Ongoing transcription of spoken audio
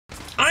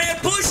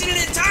pushing an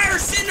entire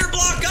cinder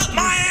block up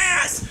my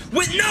ass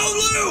with no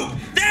lube.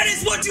 That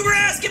is what you were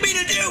asking me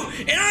to do,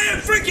 and I am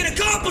freaking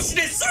accomplishing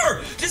it,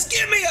 sir. Just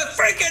give me a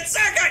freaking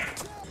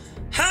second.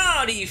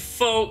 Howdy,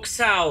 folks.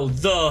 How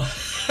the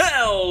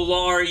hell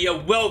are you?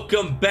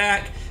 Welcome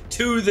back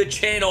to the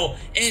channel,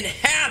 and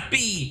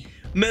happy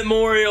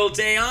Memorial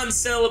Day. I'm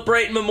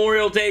celebrating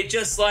Memorial Day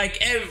just like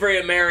every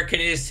American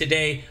is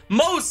today,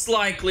 most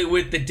likely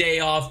with the day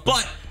off,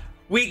 but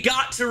we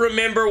got to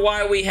remember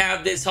why we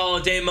have this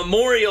holiday.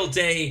 Memorial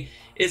Day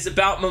is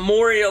about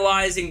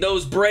memorializing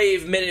those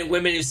brave men and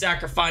women who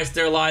sacrificed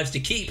their lives to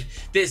keep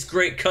this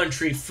great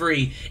country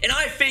free. And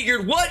I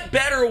figured, what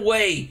better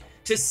way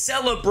to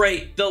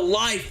celebrate the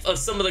life of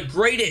some of the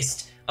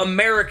greatest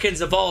Americans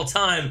of all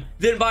time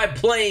than by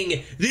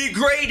playing the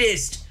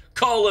greatest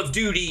Call of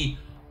Duty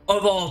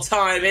of all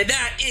time, and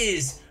that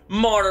is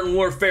Modern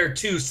Warfare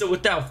 2. So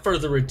without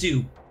further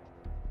ado,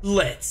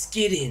 let's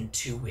get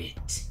into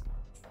it.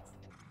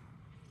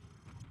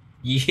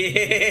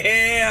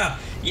 Yeah,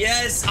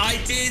 yes, I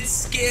did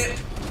skip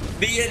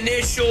the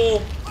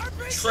initial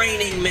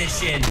training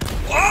mission.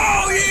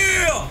 Oh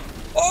yeah,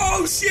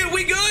 oh shit,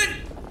 we good?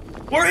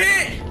 We're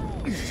hit.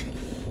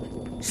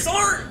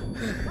 Sarge,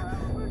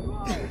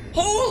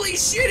 holy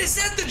shit, is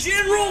that the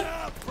general?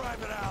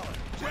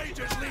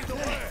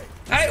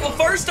 Hey, well,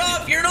 first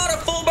off, you're not a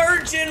full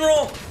bird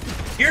general.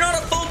 You're not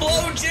a full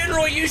blown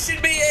general. You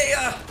should be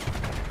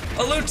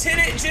a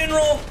lieutenant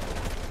general.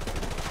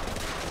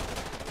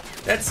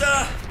 That's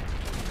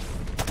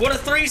what a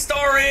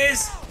 3-star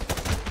is.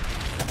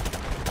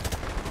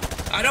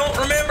 I don't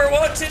remember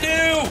what to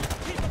do.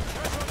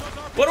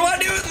 What do I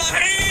do with my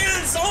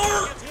hands,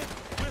 Sarge?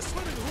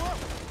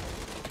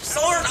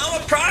 Sarge,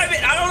 I'm a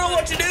private. I don't know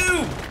what to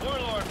do.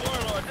 Warlord,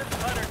 this is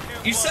Hunter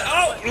 2. You said,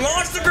 oh,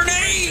 launch the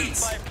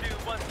grenades.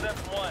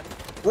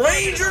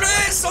 Ranger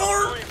that,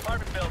 Sarge.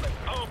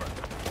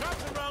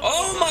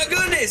 Oh my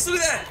goodness, look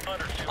at that.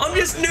 I'm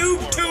just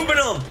noob tubing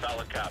them.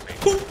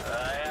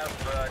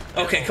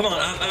 Okay, come on,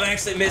 I'm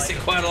actually missing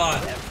quite a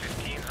lot.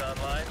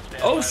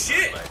 Oh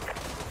shit,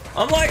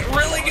 I'm like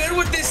really good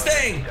with this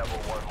thing.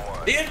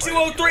 The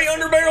M203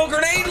 underbarrel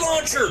grenade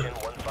launcher.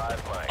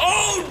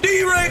 Oh,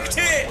 direct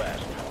hit.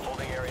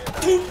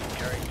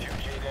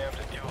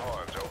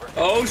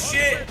 Oh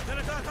shit.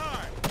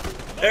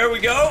 There we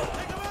go.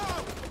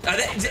 That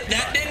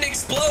didn't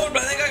explode,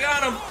 but I think I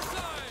got him.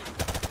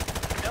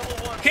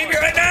 Keep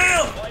your head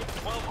down.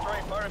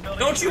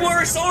 Don't you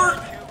worry, Sarge.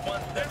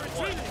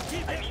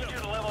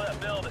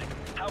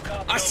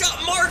 I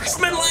shot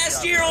marksman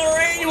last year on our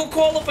annual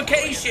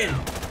qualification.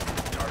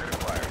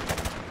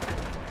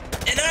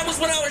 And that was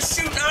when I was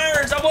shooting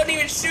irons. I wasn't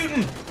even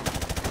shooting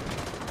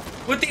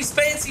with these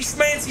fancy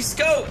schmancy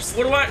scopes.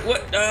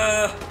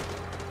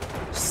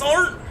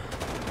 Sarge?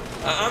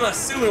 I'm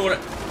assuming what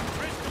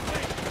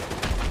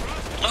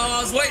Oh,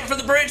 I was waiting for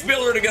the bridge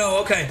builder to go.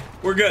 Okay,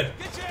 we're good.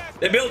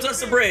 They built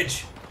us a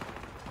bridge.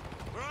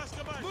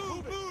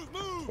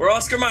 We're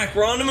Oscar Mike.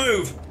 We're on the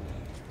move.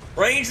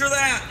 Ranger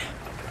that.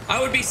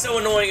 I would be so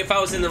annoying if I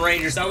was in the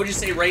Rangers. I would just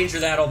say Ranger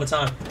that all the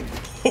time.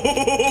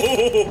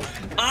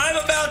 I'm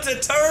about to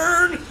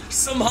turn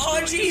some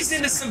Hodgies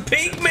into some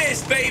pink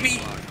mist,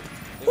 baby.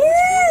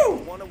 Woo!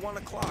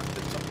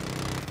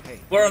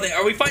 Where are they?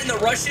 Are we fighting the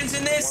Russians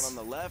in this? One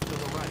on the left or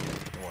the right?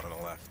 One on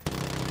the left.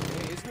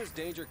 Hey, isn't this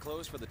danger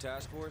close for the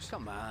task force?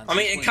 Come on. I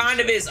mean, it kind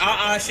of is.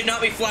 I should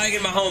not be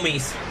flagging my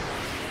homies.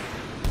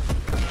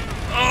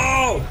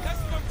 Oh!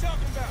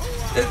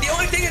 The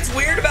only thing that's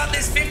weird about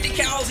this 50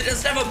 cal is it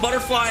doesn't have a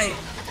butterfly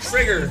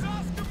trigger.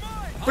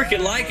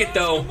 Freaking like it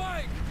though.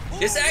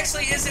 This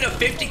actually isn't a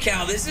 50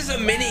 cal. This is a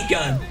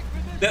minigun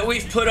that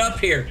we've put up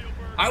here.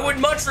 I would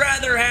much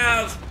rather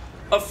have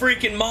a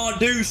freaking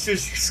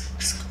Mondoose.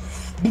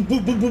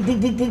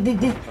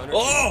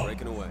 Oh!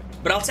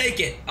 But I'll take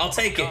it. I'll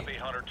take it.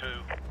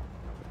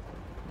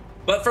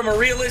 But from a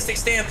realistic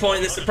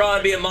standpoint, this would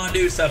probably be a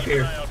Mondoose up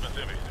here.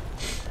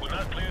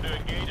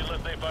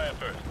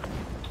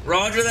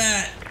 Roger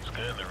that.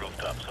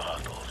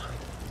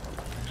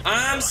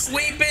 I'm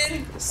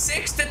sweeping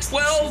 6 to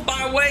 12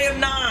 by way of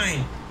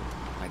 9.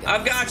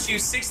 I've got you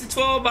 6 to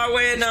 12 by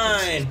way of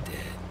 9.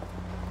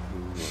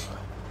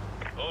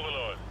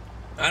 Overlord.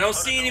 I don't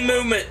see any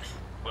movement.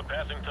 We're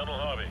passing Tunnel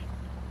Harvey.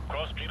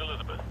 Cross Street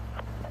Elizabeth.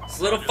 It's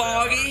a little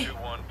foggy.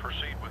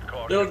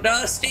 Little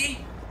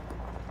dusty.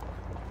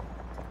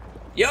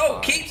 Yo,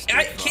 keep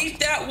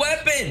that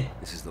weapon.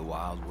 This is the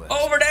Wild West.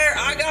 Over there.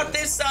 I got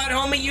this side,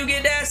 homie. You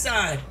get that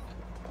side.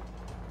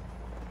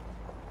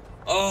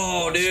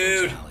 Oh,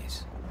 dude.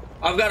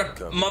 I've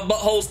got my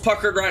butthole's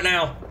puckered right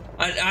now.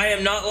 I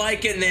am not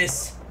liking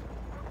this.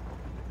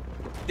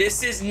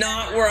 This is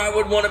not where I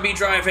would want to be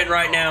driving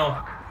right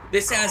now.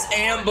 This has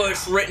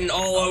ambush written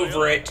all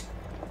over it.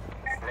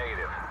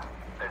 Negative.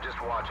 They're just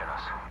watching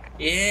us.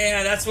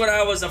 Yeah, that's what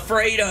I was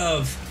afraid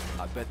of.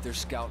 I bet they're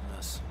scouting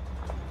us.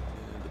 Yeah,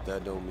 but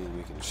that don't mean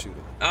we can shoot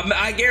them.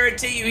 I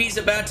guarantee you he's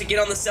about to get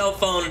on the cell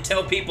phone and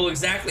tell people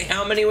exactly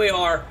how many we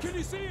are. Can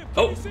you see him?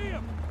 Oh. Can you see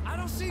him? I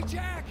don't see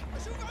Jack.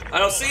 I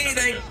don't see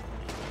anything.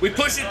 We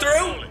push it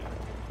through?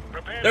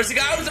 Prepare There's a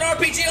guy with an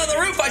RPG on the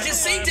roof. I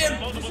just seen him.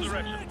 Multiple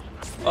directions.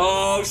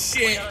 Oh,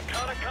 shit.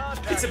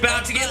 It's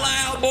about to get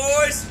loud,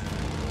 boys.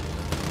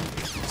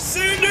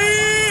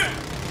 Cindy!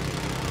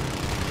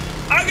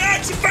 I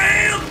got you,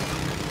 fam!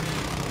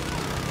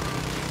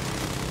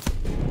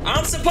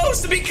 I'm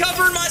supposed to be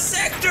covering my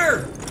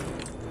sector.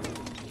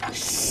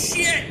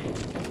 Shit.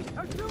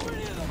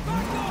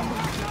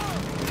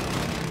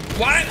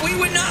 Why? We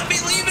would not be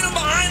leaving them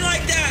behind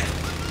like that.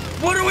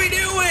 What are we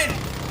doing?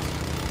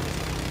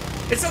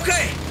 It's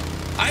okay.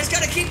 I just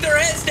gotta keep their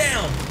heads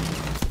down.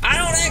 I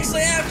don't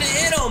actually have to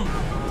hit them.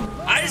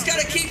 I just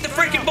gotta keep the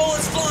freaking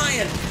bullets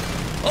flying.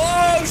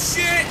 Oh,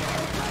 shit.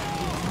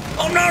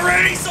 I'm not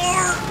ready,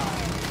 sir.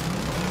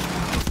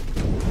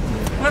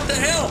 What the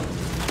hell?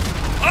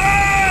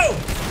 Oh!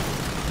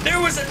 There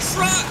was a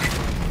truck.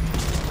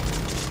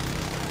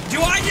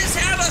 Do I just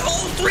have a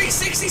whole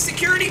 360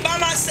 security by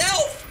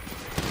myself?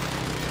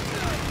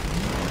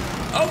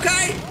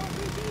 Okay.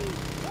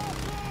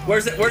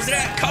 Where's it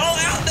at? Call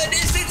out the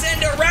distance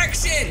and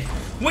direction.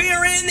 We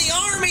are in the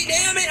army,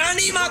 damn it. I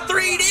need my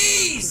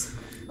 3Ds.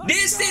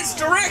 Distance,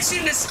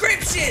 direction,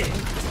 description.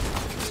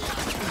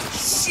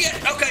 Shit.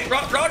 Okay,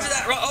 roger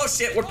that. Oh,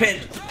 shit, we're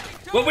pinned.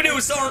 What we do,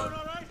 Sergeant?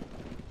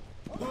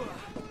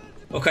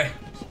 Okay.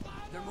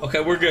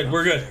 Okay, we're good.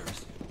 We're good.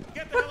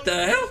 What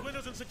the hell?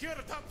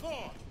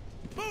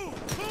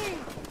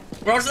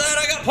 Roger that.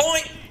 I got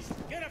point.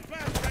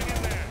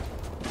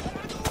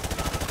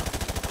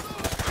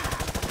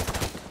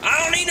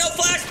 I don't need no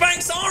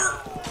flashbang, Sergeant.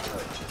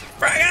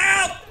 Frag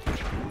out.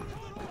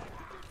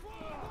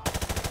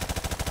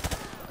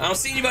 I don't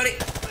see anybody.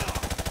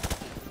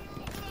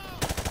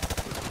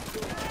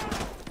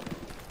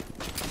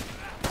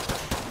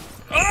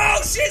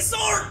 Oh, shit,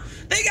 Sergeant.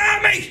 They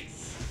got me.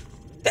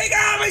 They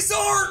got me,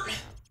 Sergeant.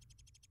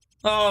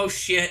 Oh,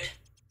 shit.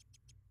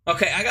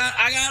 Okay, I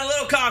got a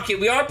little cocky.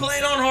 We are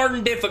playing on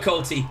hardened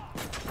difficulty.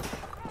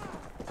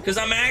 Because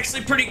I'm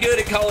actually pretty good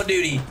at Call of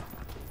Duty.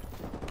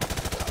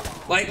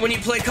 Like, when you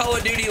play Call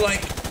of Duty,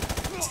 like,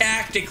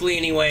 tactically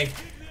anyway.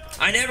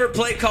 I never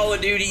play Call of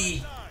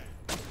Duty,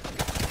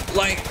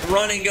 like,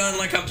 run and gun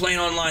like I'm playing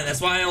online. That's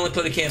why I only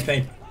play the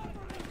campaign.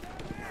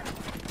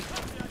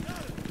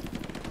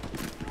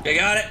 Okay,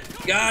 got it.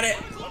 Got it.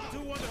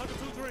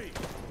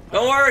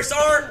 Don't worry,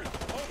 Sergeant.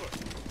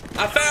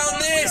 I found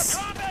this.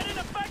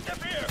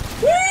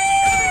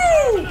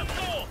 Woo!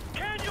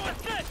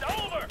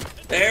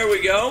 There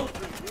we go.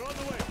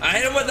 I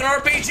hit him with an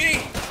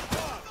RPG.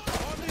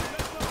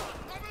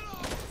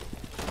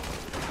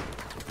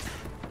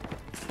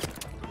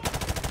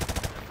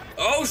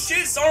 Oh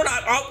shit, Sergeant!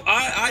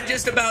 I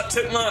just about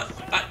took my.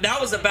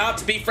 That was about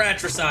to be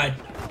fratricide.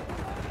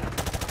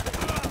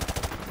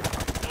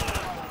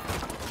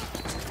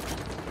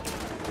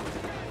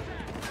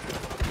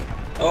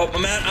 Oh,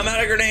 I'm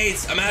out of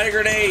grenades. I'm out of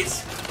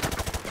grenades.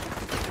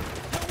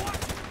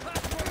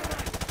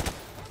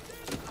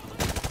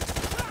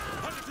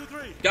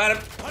 Got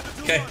him.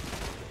 Okay.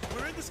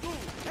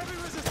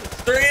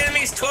 3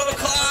 enemies, 12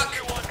 o'clock.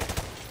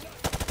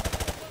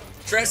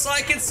 Dress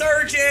like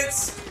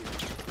insurgents.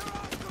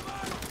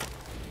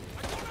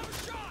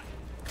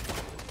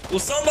 Well,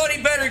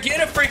 somebody better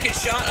get a freaking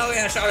shot. Oh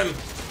yeah, I shot him.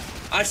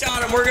 I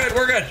shot him. We're good.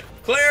 We're good.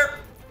 Clear.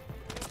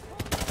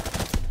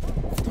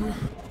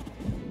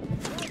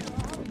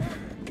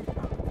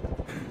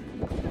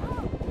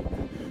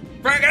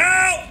 Frag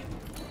out!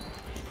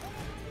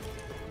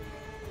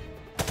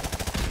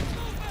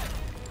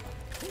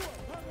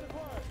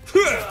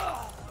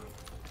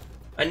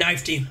 I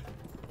knifed him.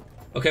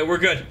 Okay, we're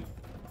good.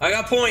 I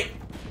got point.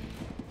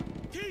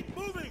 Keep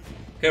moving.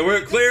 Okay,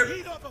 we're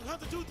clear.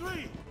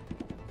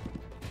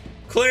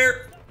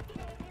 Clear.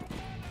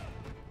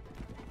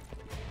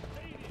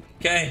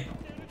 Okay.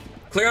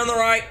 Clear on the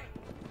right.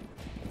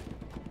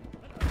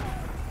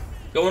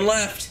 Going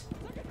left.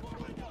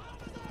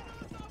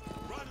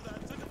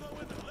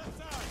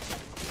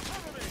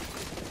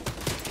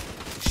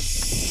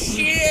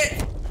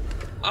 Shit.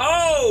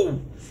 Oh.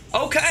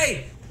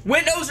 Okay.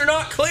 Windows are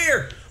not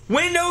clear.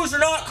 Windows are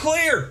not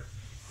clear.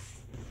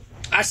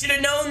 I should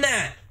have known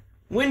that.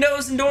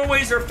 Windows and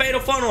doorways are a fatal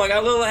funnel. I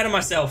got a little ahead of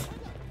myself.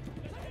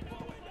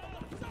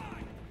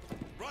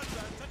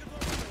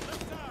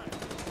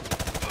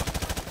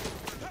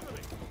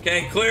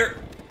 Okay, clear.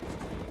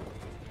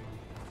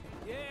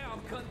 Yeah,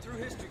 I'm cutting through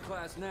history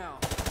class now.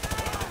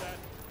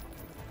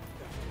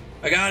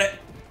 I got it.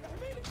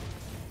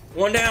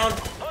 One down.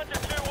 Hunter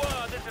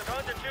 2-1, this is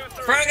Hunter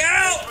 2-3. Frag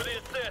out! For the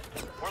assist.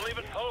 We're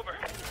leaving. Over.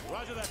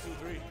 Roger that,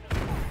 2-3.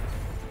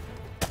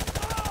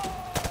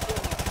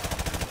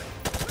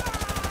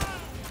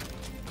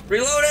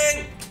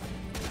 Reloading.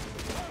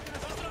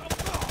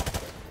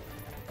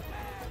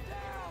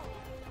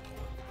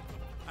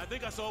 I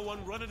think I saw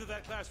one run into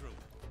that classroom.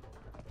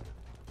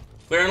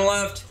 Clear on the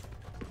left.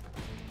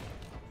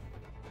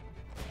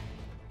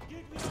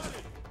 Keep me on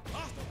it.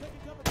 Hostile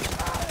taking cover.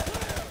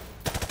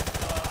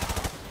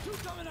 Shoot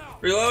coming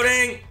out.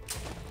 Reloading.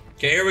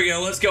 Okay, here we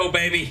go. Let's go,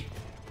 baby.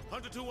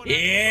 Hunter 2-1.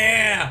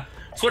 Yeah.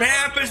 That's what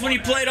happens when you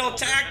play it all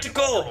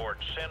tactical.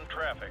 Send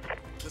traffic.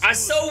 The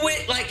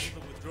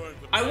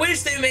I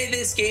wish they made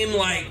this game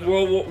like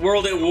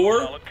World at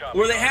War,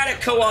 where they had a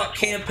co-op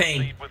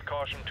campaign.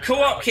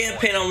 Co-op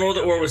campaign on World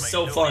at War was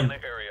so fun.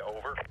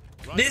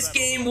 This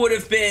game would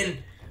have been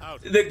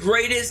the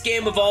greatest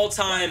game of all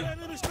time.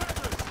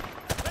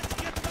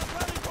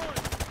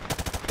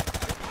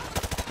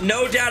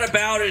 No doubt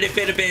about it if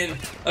it had been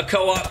a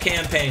co-op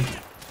campaign.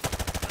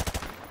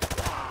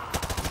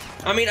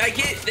 I mean, I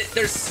get that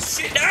there's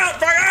shit out,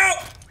 fire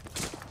out!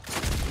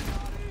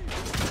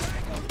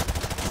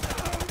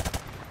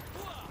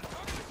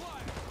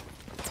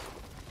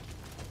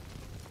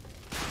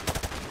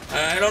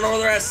 I don't know where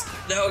the rest.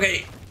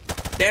 Okay,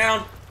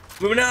 down,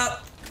 moving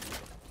up.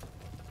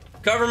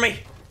 Cover me.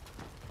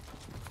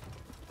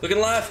 Looking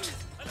left.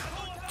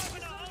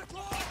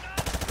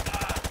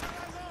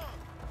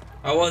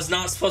 I was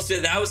not supposed to.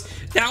 That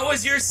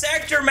was your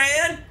sector,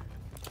 man.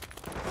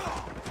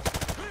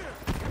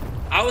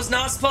 I was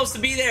not supposed to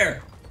be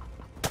there.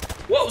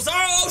 Whoa,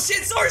 sorry. Oh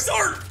shit, sorry.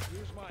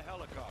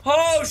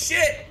 Oh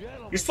shit.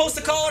 You're supposed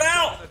to call it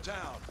out.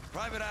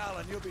 Private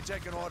Allen, you'll be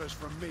taking orders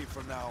from me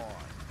from now on.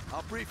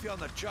 I'll brief you on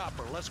the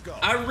chopper. Let's go.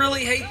 I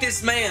really hate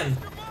this man.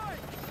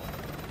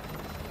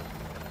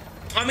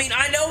 I mean,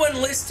 I know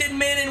enlisted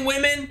men and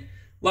women,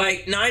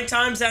 like 9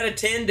 times out of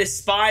 10,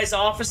 despise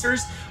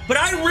officers, but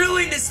I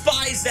really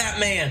despise that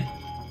man.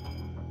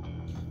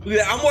 Look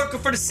at that. I'm working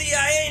for the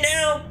CIA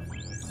now.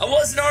 I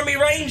was an Army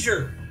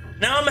Ranger.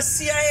 Now I'm a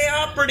CIA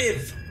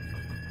operative.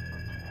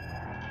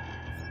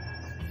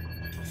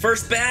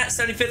 1st Bat,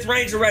 75th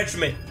Ranger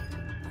Regiment.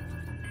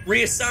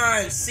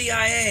 Reassigned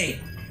CIA.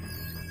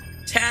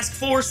 Task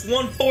Force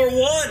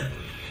 141,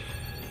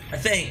 I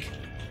think.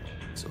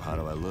 So how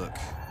do I look?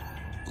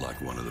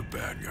 Like one of the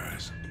bad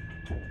guys.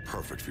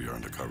 Perfect for your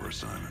undercover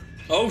assignment.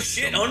 Oh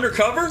shit,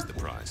 undercover? The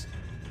prize.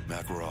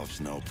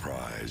 Makarov's no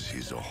prize.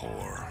 He's a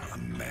whore. A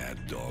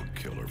mad dog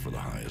killer for the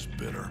highest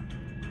bidder.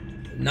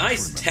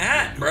 Nice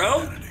tat,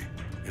 bro.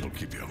 It'll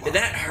keep you alive. Did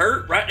that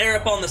hurt? Right there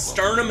up on the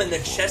sternum and the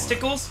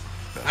chesticles?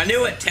 I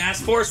knew it.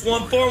 Task Force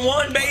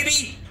 141,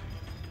 baby.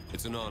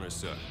 It's an honor,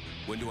 sir.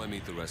 When do I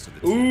meet the rest of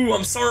the team? Ooh,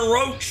 I'm Sergeant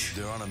Roach.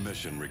 They're on a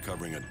mission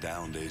recovering a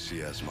downed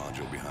ACS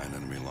module behind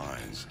enemy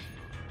lines.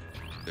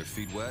 Their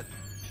feet wet?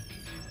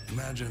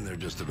 Imagine they're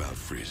just about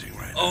freezing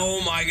right now.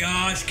 Oh my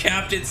gosh,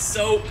 Captain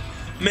Soap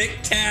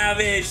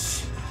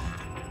McTavish.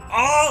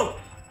 Oh!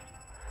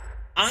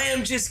 I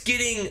am just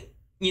getting,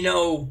 you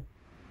know,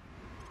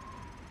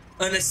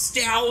 a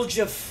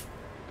nostalgia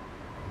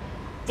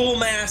full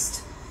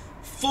mast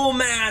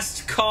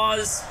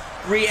cause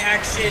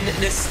reaction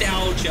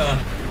nostalgia.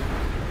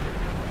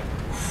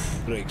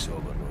 Break's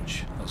over,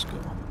 Roach. Let's go.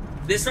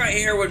 This right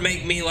here would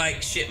make me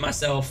like shit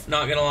myself,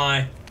 not gonna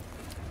lie.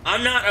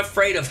 I'm not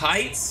afraid of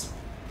heights.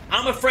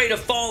 I'm afraid of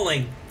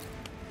falling.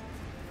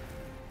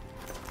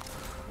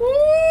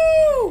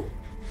 Woo!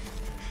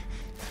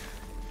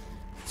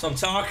 So I'm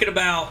talking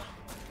about,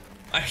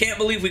 I can't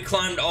believe we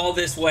climbed all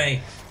this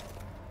way.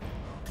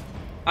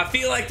 I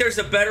feel like there's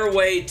a better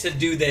way to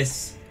do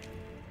this.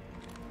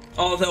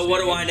 Although,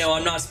 what do I know?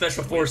 I'm not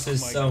Special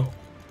Forces, so.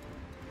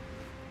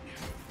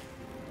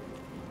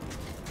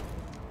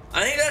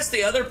 I think that's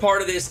the other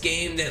part of this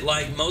game that,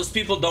 like, most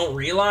people don't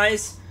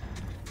realize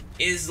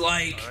is,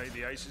 like,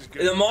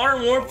 the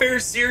Modern Warfare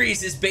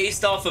series is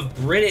based off of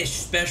British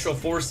Special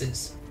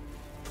Forces.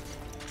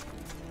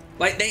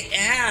 Like, they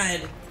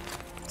add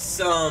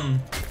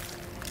some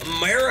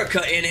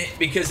America in it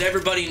because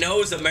everybody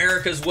knows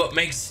America's what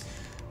makes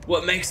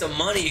them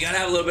money. You gotta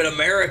have a little bit of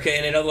America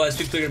in it, otherwise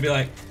people are gonna be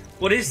like,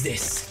 what is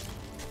this?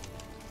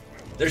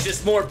 There's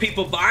just more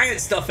people buying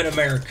stuff in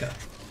America.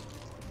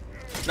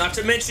 Not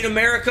to mention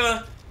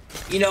America,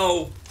 you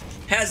know,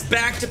 has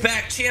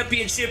back-to-back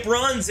championship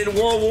runs in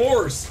World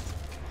Wars.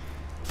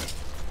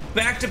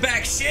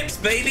 Back-to-back ships,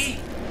 baby.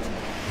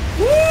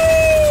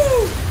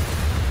 Woo!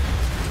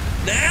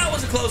 That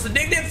was a close one.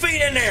 Dig them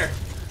feet in there.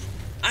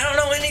 I don't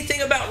know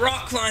anything about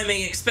rock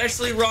climbing,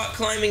 especially rock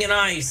climbing in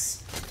ice.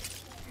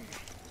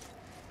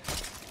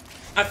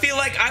 I feel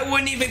like I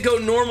wouldn't even go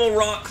normal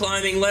rock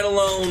climbing, let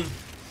alone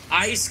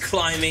ice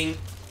climbing.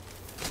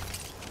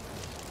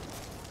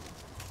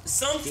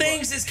 Some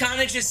things is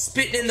kind of just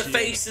spitting in the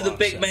face of the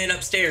big man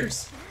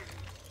upstairs.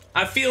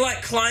 I feel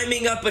like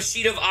climbing up a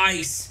sheet of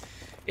ice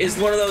is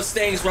one of those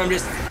things where I'm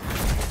just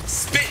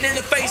spitting in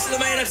the face of the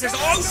man upstairs.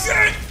 Oh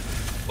shit!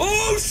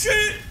 Oh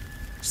shit!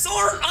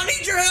 Sir, I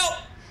need your help!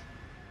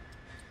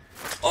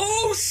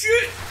 Oh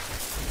shit!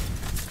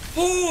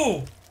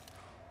 Oh!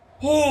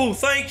 Oh,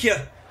 thank you!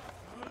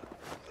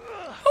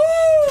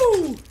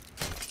 Oh!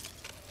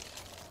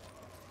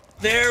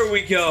 There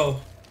we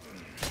go.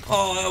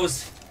 Oh,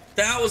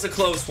 that was a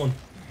close one.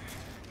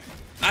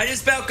 I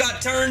just about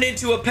got turned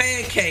into a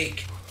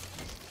pancake.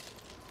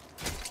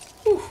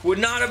 Whew, would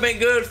not have been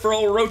good for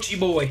old Roachy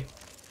boy.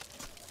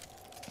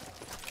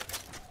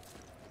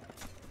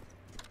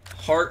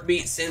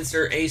 Heartbeat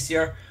sensor,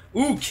 ACR.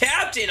 Ooh,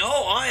 Captain!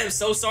 Oh, I am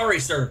so sorry,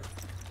 sir.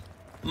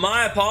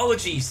 My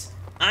apologies.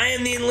 I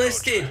am the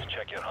enlisted.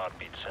 Check your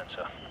heartbeat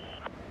sensor.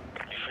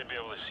 You should be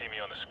able to see me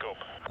on the scope.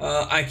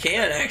 I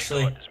can,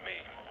 actually. It's me.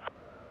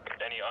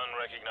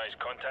 unrecognized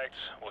contacts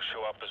will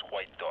show up as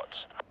white dots.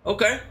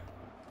 Okay.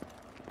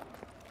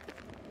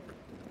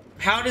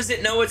 How does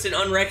it know it's an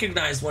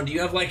unrecognized one? Do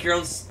you have like your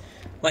own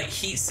like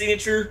heat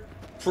signature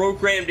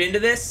programmed into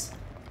this?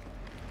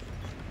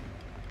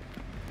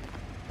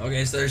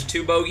 Okay, so there's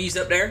 2 bogeys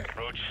up there.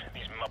 Roach,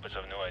 these Muppets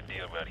have no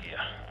idea we're here.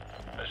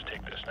 Let's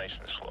take this nice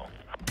and slow.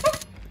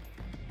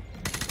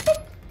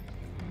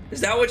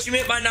 Is that what you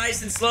meant by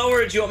nice and slow,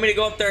 or did you want me to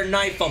go up there and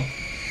knife them?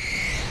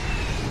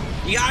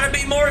 You gotta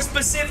be more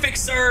specific,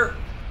 sir.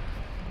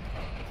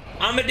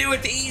 I'm gonna do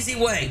it the easy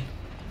way.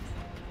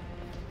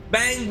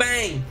 Bang,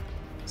 bang.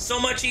 So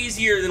much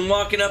easier than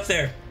walking up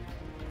there.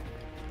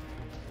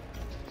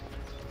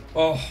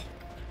 Oh.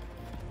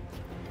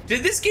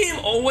 Did this game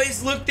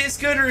always look this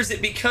good, or is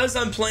it because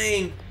I'm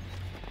playing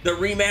the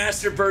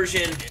remastered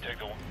version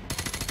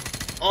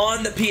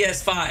on the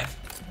PS5?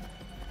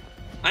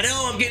 I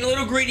know, I'm getting a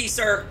little greedy,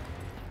 sir.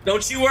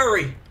 Don't you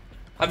worry.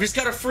 I've just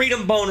got a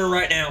freedom boner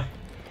right now.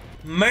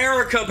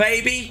 America,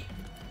 baby.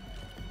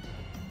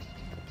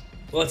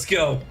 Let's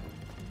go.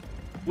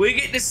 We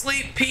get to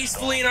sleep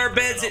peacefully in our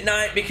beds at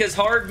night because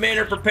hard men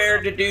are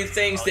prepared to do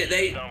things that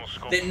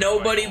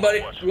nobody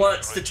but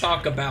wants to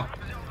talk about.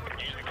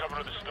 Use the cover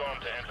of the storm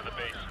to enter the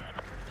base.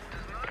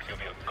 You'll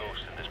be a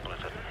ghost in this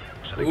blizzard,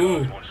 so the Ooh.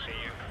 guards won't see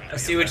you. I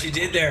see what you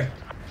did there.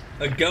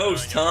 A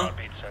ghost, huh?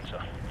 Heartbeat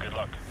sensor. Good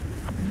luck.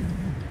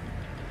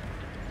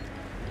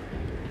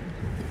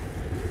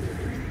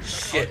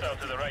 Shit. Hostile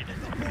to the right.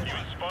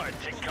 You've spotted.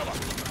 Take cover.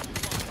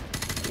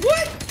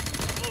 What?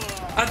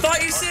 I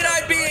thought you said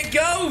I'd be a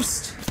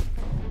ghost.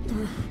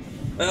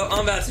 Well,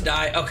 I'm about to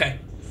die. Okay.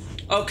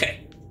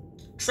 Okay.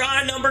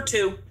 Try number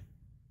 2.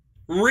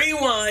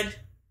 Rewind.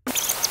 Enter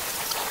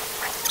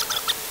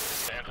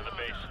the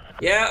base.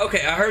 Yeah,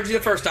 okay. I heard you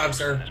the first time,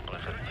 sir. This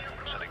blizzard,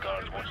 so the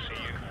guards won't see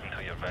you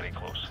until you're very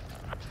close.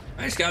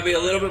 I just gotta be a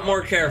little bit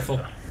more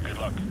careful. Good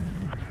luck.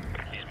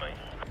 He's mine.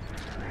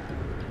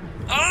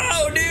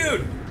 Oh,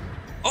 dude!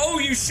 Oh,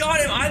 you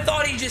shot him. I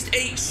thought he just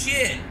ate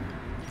shit.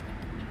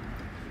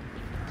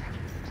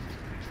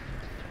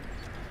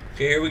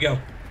 Okay, here we go.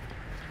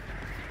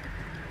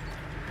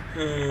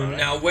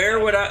 Now, where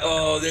would I...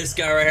 Oh, this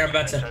guy right here. I'm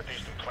about to...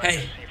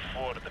 Hey.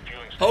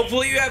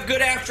 Hopefully you have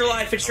good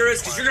afterlife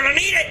insurance, because you're gonna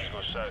need it!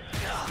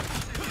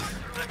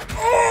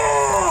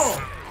 Oh!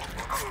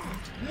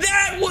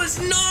 That was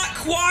not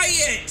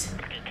quiet!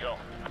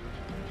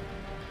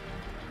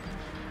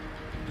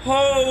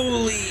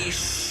 Holy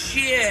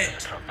shit!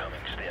 Truck coming.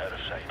 Stay out of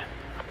sight.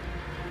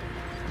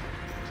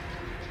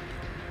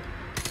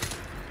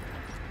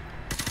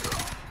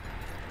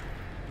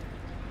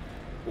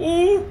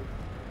 Ooh!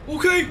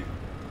 Okay!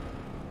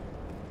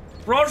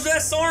 Roger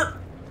that, sir!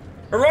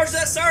 Or Roger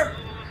that, sir!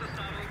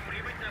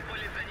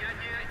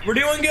 We're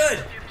doing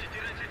good!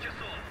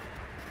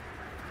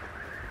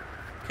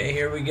 Okay,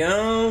 here we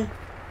go.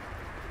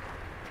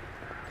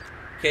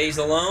 Okay, he's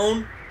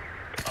alone.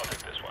 I'll take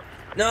this one.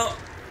 No.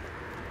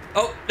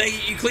 Oh,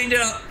 you cleaned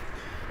it up.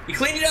 You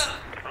cleaned it up.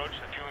 Roach,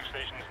 the fueling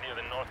station is near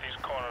the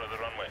northeast corner of the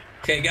runway.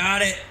 Okay,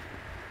 got it.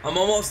 I'm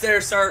almost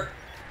there, sir.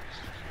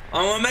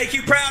 I'm gonna make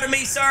you proud of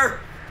me, sir.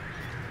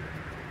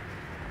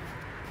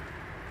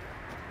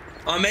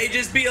 I may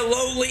just be a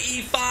lowly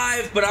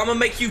E5, but I'm gonna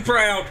make you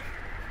proud.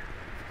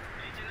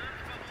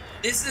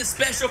 This is a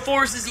Special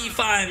Forces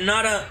E5,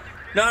 not a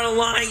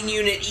line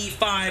unit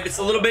E5. It's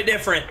a little bit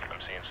different. I'm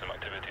seeing some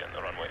activity on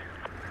the runway.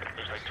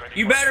 Looks like 20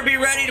 You better be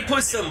ready to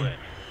put some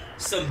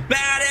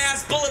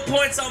badass bullet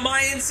points on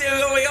my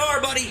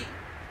NCOER, buddy.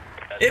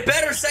 It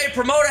better say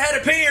promote ahead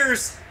of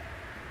peers.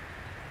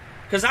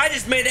 Because I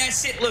just made that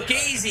shit look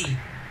easy.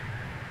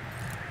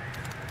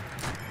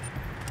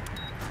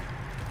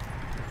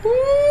 Woo!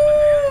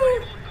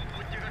 I'm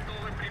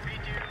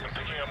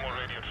picking up more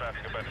radio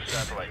traffic about the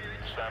satellite.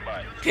 Stand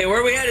by. Okay, where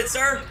are we headed,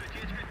 sir?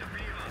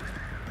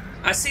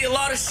 I see a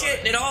lot of shit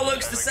and it all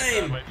looks the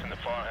same. Satellites in the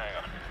far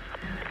hangar.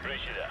 Brace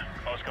you there.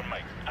 Oscar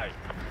Mike. Out.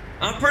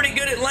 I'm pretty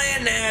good at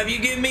land nav. You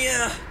give me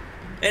an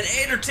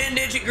 8 or 10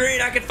 digit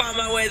green, I can find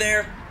my way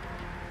there.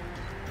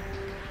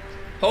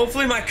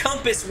 Hopefully my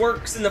compass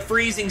works in the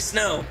freezing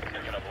snow.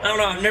 I don't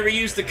know, I've never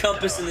used the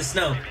compass in the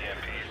snow.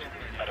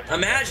 I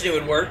imagine it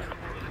would work.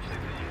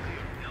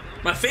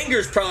 My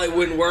fingers probably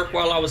wouldn't work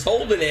while I was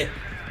holding it,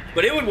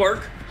 but it would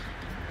work.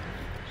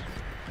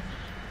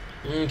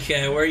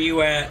 Okay, where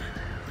you at?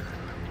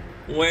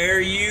 Where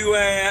you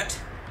at?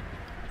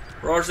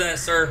 Roger that,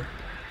 sir.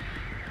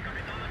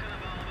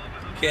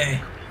 Okay.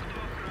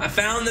 I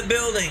found the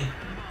building.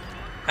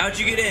 How'd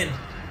you get in?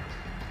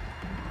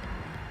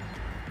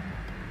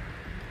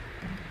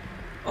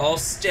 All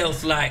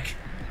stealth-like.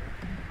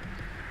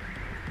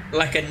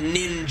 Like a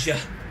ninja.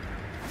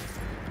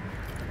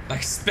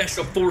 Like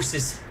Special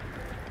Forces.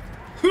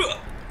 Huh.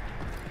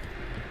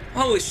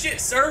 Holy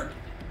shit, sir.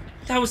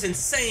 That was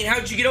insane.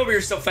 How'd you get over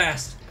here so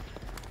fast?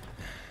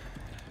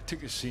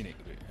 Took a scenic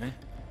bit, eh?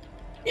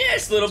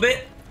 Yes, a little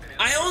bit.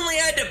 I only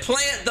had to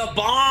plant the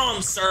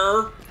bomb,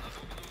 sir.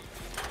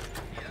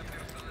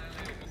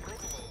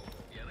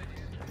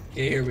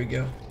 Okay, here we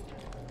go.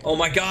 Oh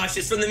my gosh,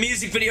 it's from the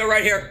music video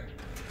right here.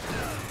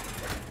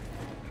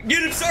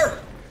 Get him, sir!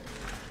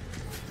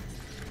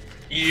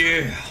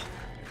 Yeah.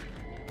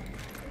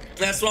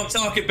 That's what I'm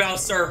talking about,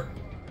 sir.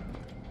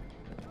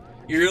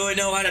 You really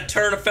know how to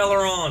turn a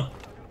feller on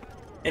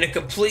in a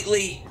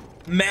completely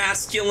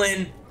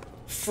masculine,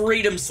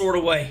 freedom sort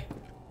of way.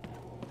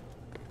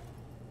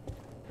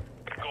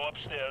 Go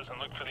upstairs and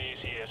look for the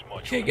ACS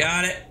module. Okay,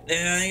 got it.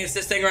 And I think it's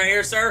this thing right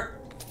here, sir.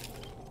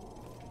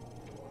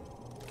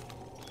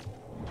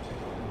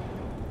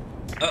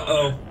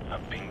 Uh-oh.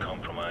 I've been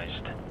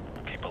compromised.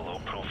 Keep a low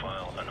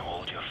profile and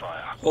hold your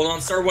fire. Hold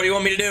on, sir. What do you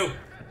want me to do?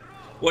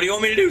 What do you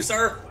want me to do,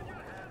 sir?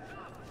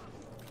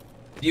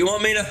 Do you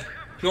want me to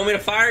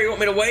fire? You want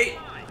me to wait?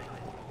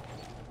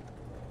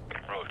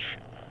 Roach,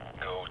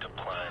 go to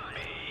plan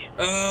B.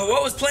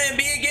 What was plan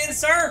B again,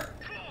 sir?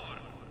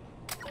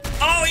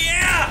 Oh,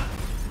 yeah!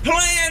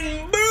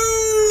 Plan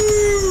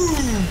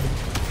boom!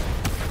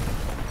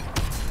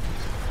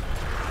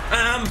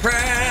 I'm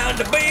proud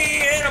to be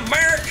an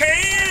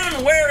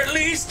American, where at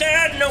least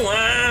I know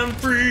I'm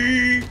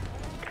free.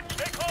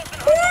 Stay close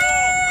and Woo!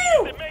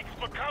 hold the makes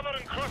for cover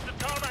and cross the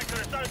tarmac to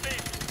the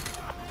southeast.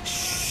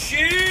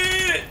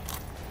 Shit!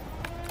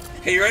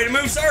 Okay, you ready to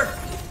move, sir?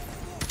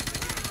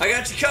 I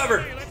got you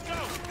covered. Hey, let's go.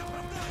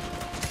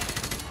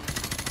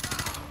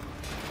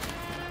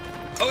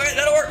 Okay,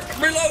 that'll work.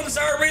 Reloading,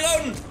 sir.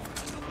 Reloading.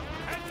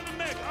 Head to the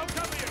MiG. I'll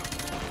cover you.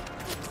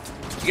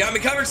 You got me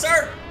covered,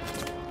 sir?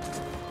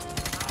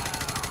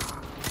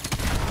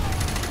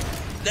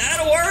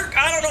 That'll work.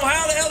 I don't know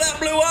how the hell that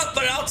blew up,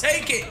 but I'll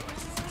take it.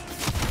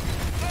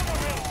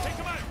 Take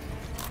him out.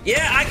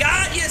 Yeah, I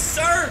got you,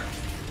 sir.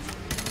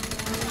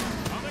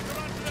 I'll make a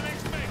run for the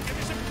next MiG. Give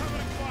me some cover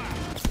and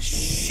fire.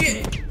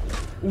 Shit.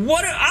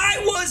 What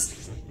I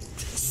was...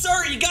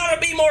 Sir, you gotta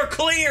be more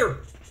clear.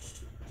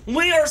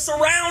 We are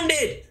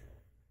surrounded.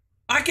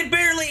 I can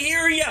barely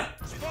hear you.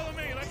 Follow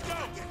me. Let's go.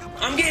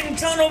 I'm getting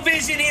tunnel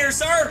vision here,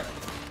 sir.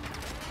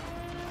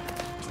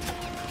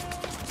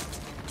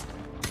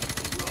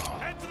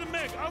 Head to the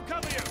MiG. I'll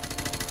cover you.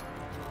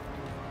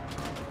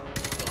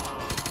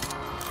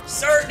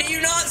 Sir, do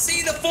you not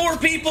see the 4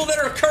 people that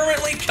are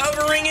currently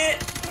covering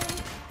it?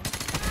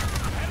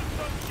 Head to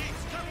those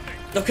jeeps. Cover me.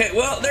 Okay,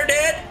 well, they're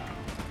dead.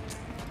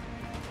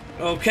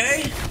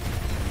 Okay. Take him out.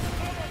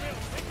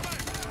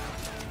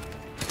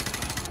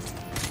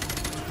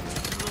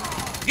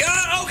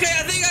 Yeah, okay,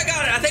 I think I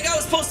got it. I think I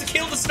was supposed to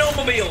kill the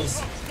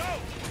snowmobiles. Go.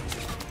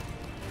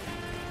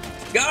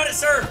 Got it,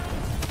 sir.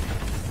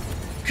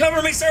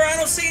 Cover me, sir. I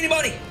don't see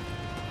anybody.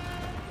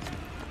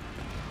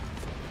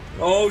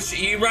 Oh, shit.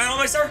 You right on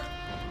me, sir?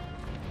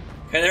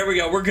 Okay, there we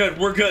go. We're good.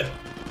 We're good.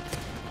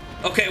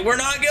 Okay, we're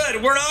not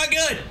good. We're not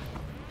good.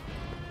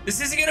 This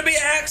isn't going to be a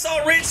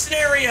Hacksaw Ridge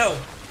scenario.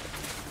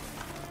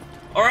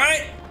 All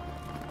right?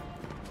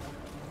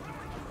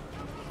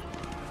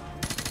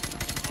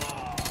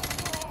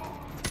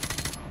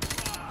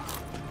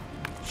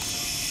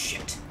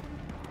 Shit.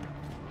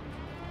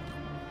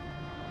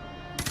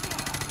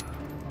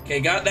 Okay,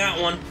 got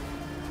that one.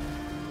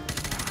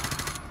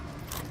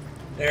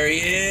 There he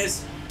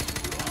is.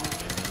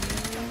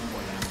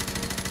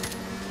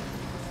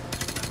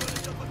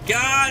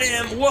 Got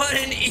him. What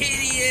an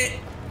idiot.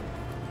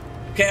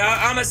 Okay,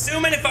 I'm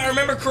assuming if I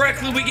remember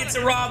correctly, we get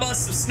to rob us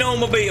some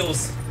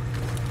snowmobiles.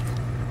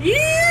 Yahoo!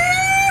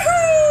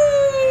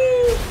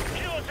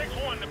 Kilo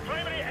 6-1, the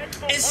primary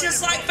expo It's point just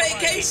is like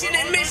compromised. vacation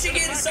in We're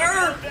Michigan, on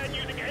sir. Then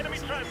using enemy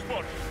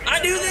transport.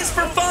 I do this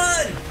for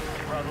fun.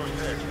 Bravo 6,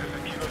 this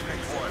is Kilo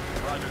 6-1.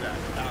 Roger that.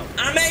 Out.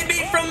 I may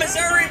be from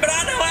Missouri, but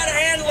I know how to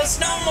handle a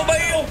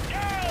snowmobile.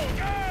 Go!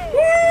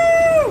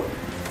 Woo!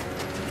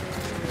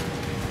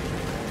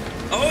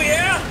 Oh,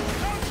 yeah?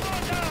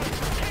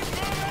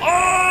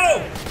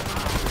 Oh!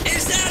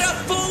 Is that a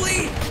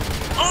fully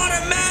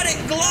automatic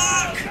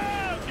Glock?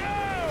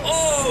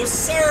 Oh,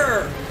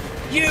 sir,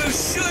 you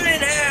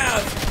shouldn't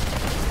have.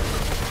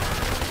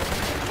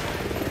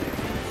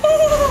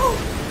 Oh,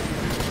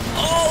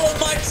 all of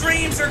my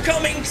dreams are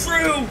coming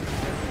true.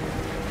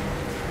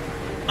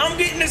 I'm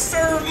getting to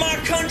serve my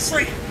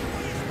country,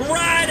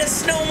 ride a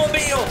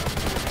snowmobile,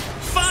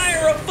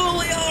 fire a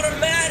fully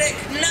automatic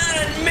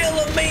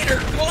 9mm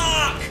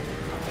Glock.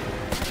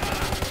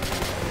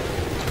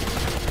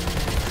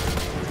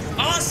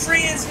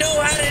 Austrians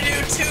know how to do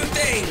 2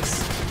 things.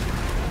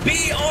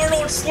 Be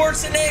Arnold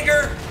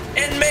Schwarzenegger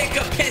and make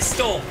a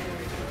pistol.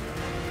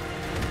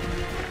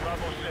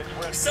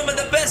 Some of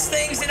the best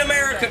things in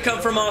America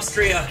come from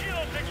Austria.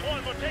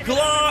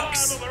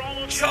 Glocks,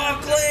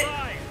 chocolate,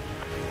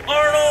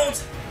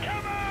 Arnold.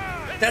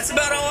 That's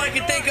about all I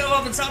can think of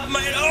off the top of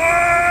my head.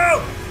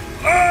 Oh!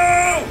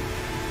 Oh!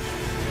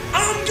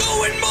 I'm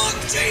going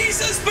Monk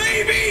Jesus,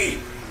 baby!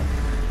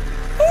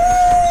 Woo!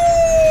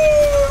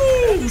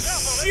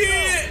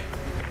 Shit!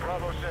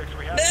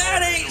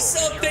 That ain't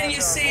something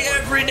you see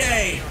every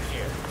day.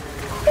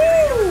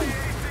 Woo!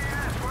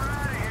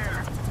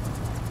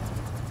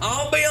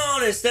 I'll be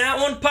honest, that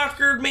one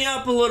puckered me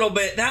up a little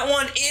bit. That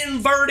one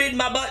inverted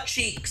my butt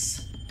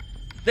cheeks.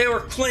 They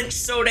were clenched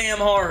so damn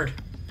hard.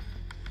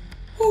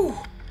 Whew.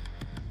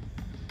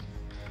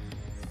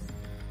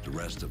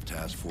 rest of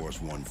Task Force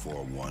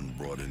 141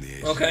 brought in the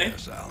ACS, Okay.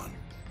 Alan.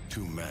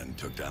 2 men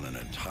took down an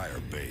entire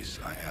base.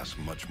 I ask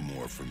much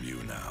more from you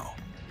now.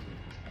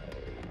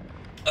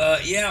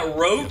 Yeah,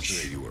 Roach.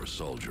 Yesterday you were a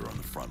soldier on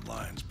the front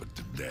lines, but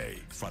today,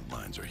 front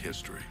lines are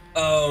history.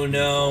 Oh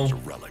no. Uniforms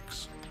are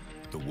relics.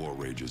 The war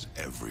rages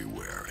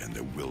everywhere, and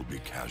there will be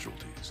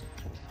casualties.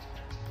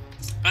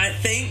 I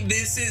think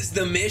this is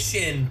the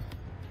mission.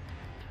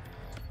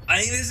 I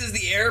think this is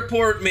the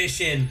airport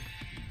mission.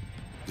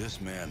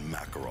 This man,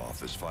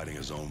 Makarov, is fighting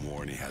his own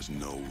war, and he has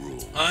no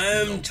rules.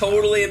 I'm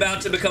totally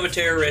about to become a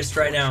terrorist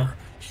right now.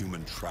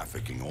 Human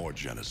trafficking or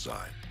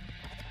genocide.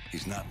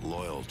 He's not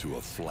loyal to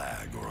a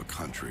flag or a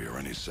country or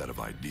any set of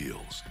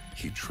ideals.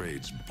 He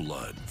trades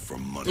blood for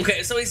money.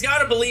 Okay, so he's got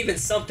to believe in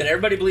something.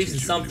 Everybody believes in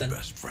He's your new something.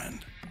 best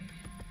friend.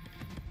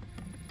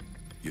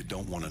 You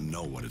don't want to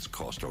know what it's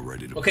cost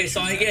already to. Okay, put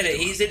so you I get next it.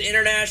 to He's him. an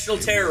international It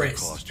will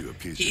terrorist. cost you a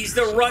piece of He's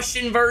the yourself.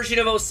 Russian version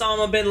of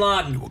Osama bin It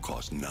Laden. will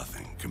cost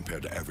nothing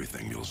compared to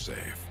everything you'll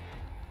save.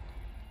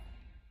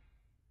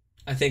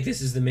 I think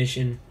this is the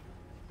mission.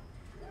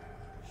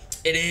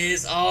 It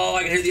is. Oh,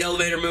 I can hear the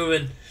elevator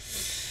moving.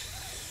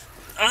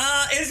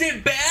 Is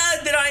it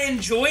bad that I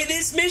enjoy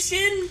this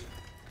mission?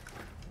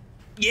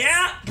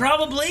 Yeah,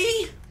 probably.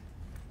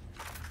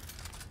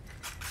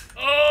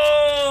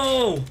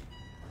 Oh.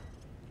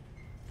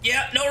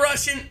 Yeah, no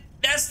Russian.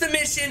 That's the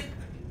mission.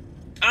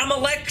 I'm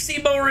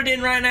Alexei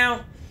Borodin right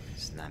now.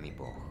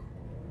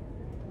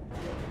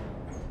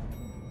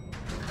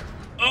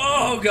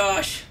 Oh,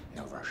 gosh.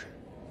 No Russian.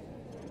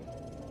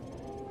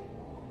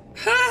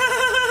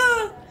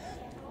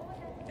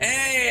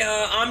 Hey,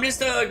 I'm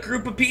just a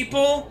group of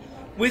people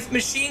with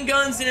machine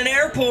guns in an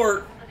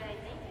airport.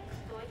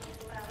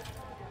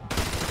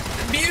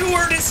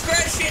 Viewer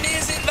discretion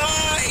is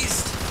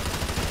advised.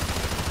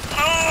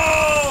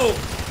 Oh!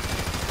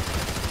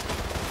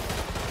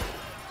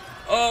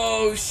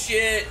 Oh,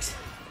 shit.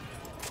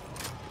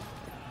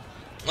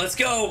 Let's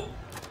go.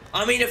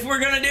 I mean, if we're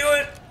gonna do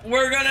it,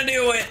 we're gonna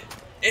do it.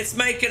 It's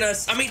making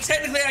us... I mean,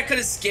 technically, I could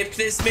have skipped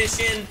this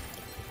mission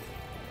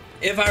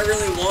if I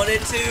really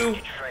wanted to.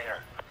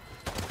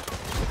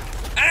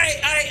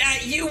 Hey,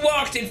 you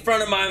walked in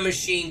front of my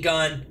machine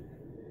gun.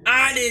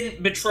 I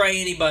didn't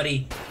betray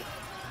anybody.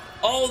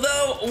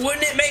 Although,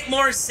 wouldn't it make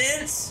more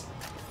sense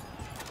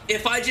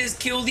if I just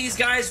kill these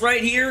guys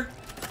right here?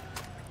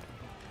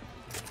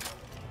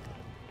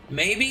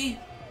 Maybe?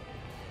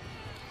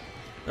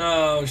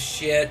 Oh,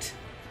 shit.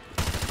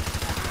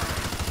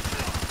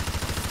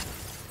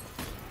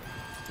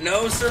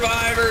 No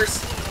survivors.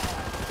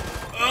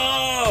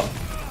 Oh!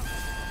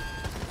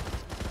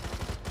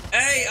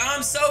 Hey,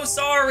 I'm so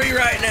sorry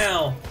right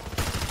now.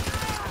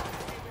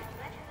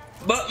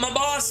 But my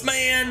boss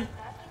man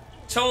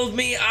told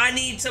me I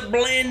need to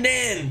blend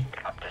in.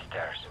 Up the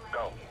stairs.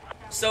 Go.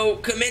 So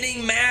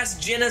committing mass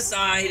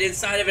genocide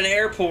inside of an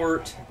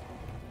airport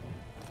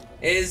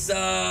is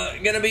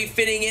gonna be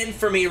fitting in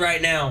for me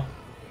right now.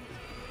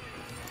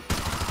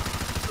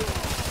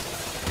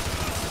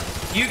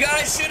 You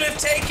guys should have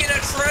taken a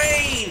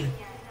train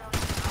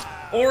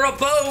or a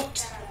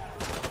boat.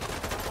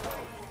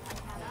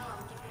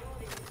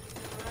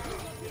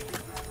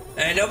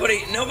 And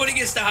nobody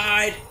gets to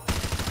hide.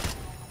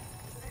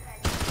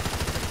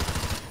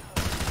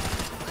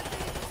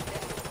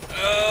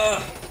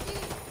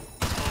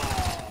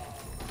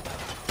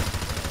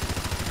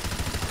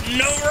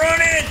 No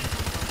running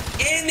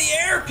in the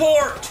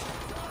airport.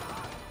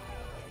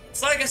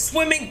 It's like a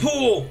swimming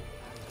pool.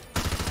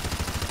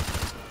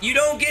 You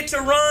don't get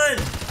to run.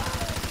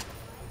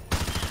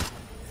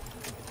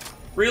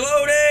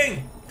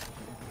 Reloading.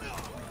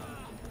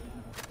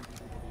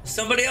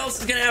 Somebody else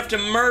is gonna have to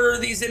murder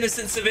these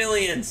innocent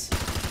civilians.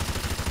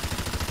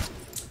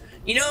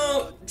 You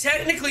know,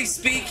 technically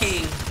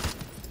speaking,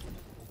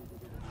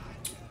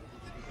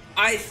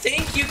 I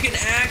think you can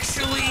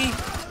actually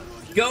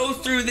go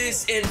through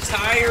this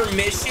entire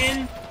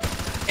mission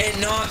and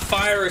not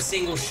fire a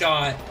single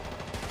shot.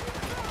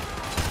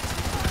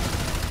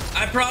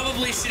 I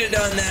probably should have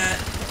done that,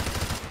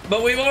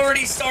 but we've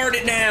already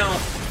started now.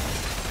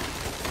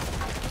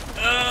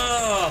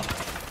 Oh.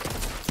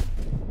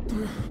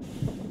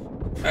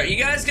 Are you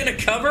guys gonna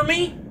cover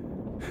me?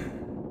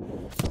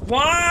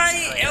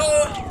 Why?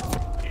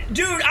 Oh,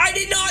 dude, I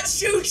did not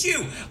shoot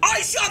you. I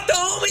shot the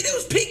homie that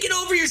was peeking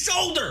over your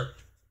shoulder.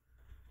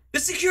 The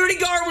security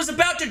guard was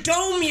about to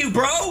dome you,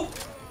 bro.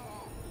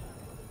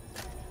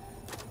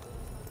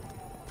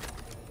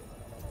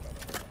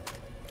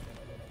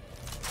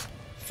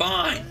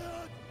 Fine.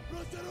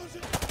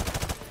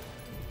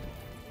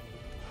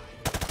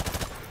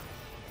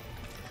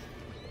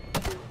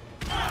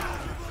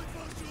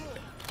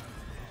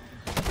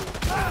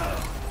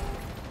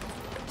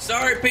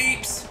 Sorry,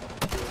 peeps.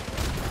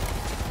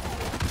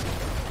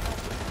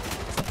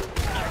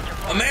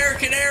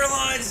 American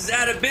Airlines is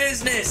out of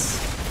business.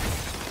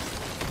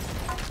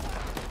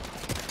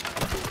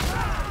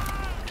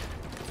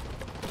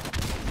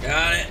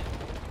 Got it.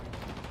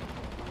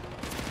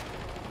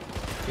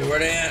 Okay, where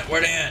they at?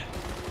 Where they at?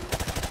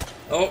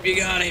 Oh, you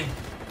got him.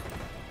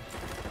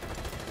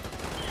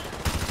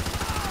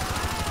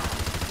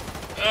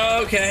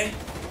 Okay.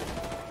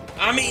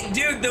 I mean,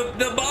 dude,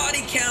 the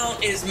body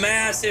count is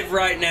massive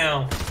right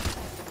now.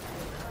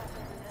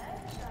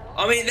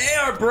 I mean, they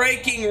are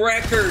breaking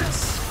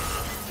records.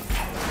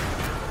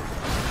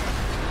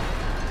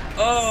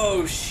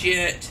 Oh,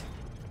 shit.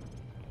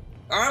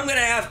 I'm gonna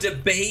have to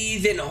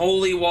bathe in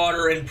holy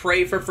water and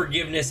pray for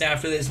forgiveness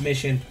after this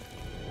mission.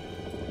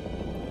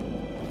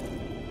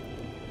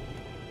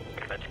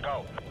 Let's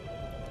go.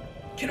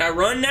 Can I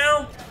run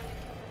now?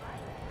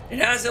 It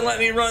hasn't let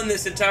me run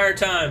this entire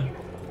time.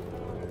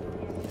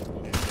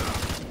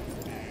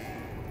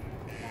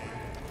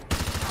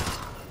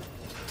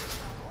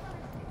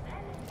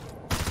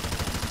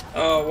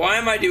 Oh, why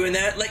am I doing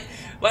that?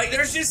 Like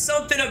there's just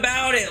something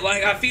about it.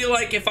 Like, I feel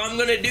like if I'm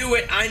gonna do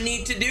it, I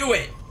need to do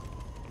it.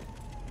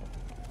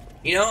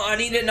 You know, I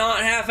need to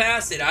not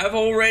half-ass it. I've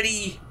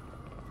already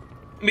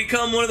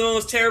become one of the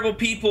most terrible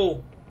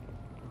people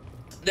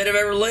that have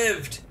ever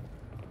lived.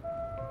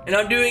 And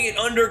I'm doing it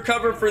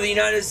undercover for the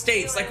United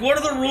States. Like, what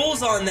are the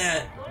rules on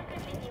that?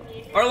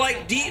 Are,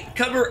 like, deep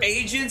cover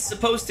agents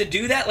supposed to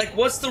do that? Like,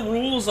 what's the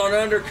rules on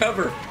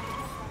undercover?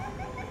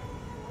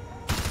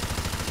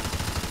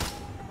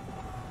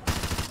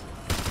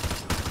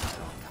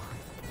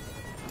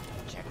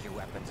 Check your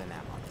weapons and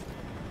ammo.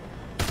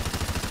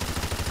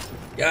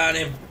 Got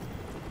him.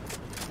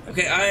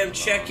 Okay, I am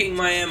checking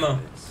my ammo.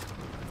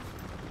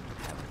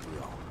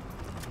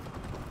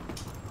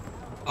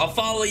 I'll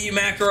follow you,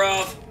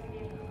 Makarov.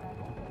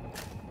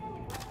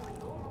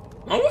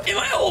 Am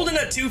I holding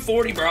a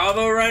 240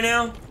 Bravo right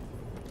now?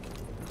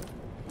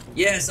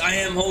 Yes, I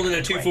am holding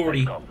a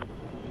 240.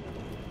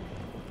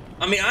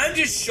 I mean, I'm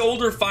just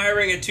shoulder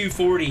firing a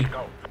 240.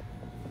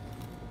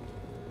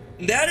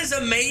 That is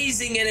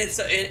amazing in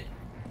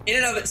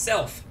and of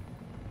itself.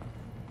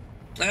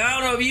 Like, I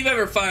don't know if you've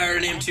ever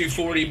fired an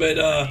M240, but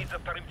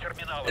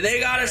they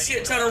got a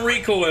shit ton of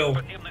recoil.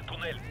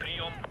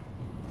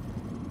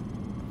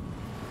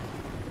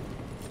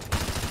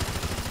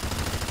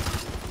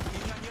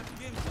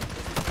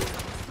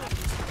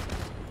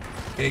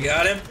 Okay,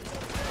 got him.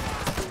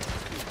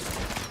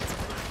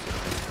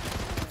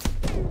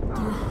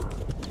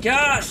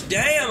 Gosh,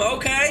 damn,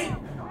 okay.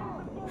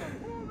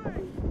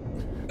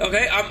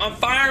 Okay, I'm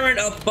firing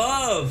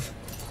above.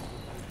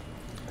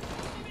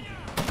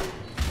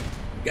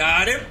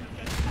 Got him.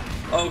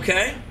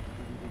 Okay.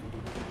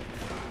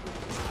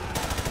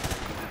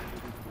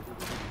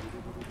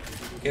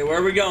 Okay, where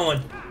are we going?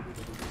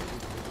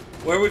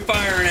 Where are we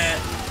firing at?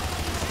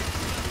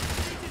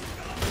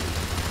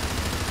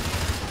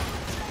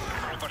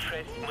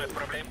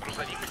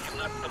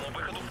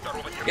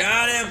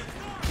 Got him.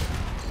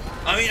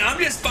 I mean, I'm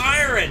just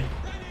firing.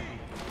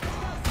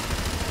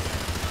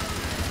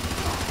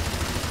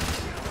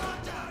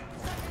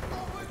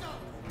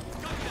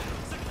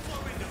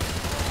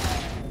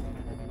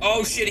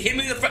 Oh shit, he hit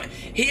me with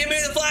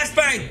the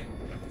flashbang.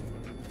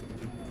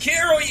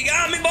 Carol, you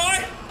got me,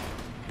 boy?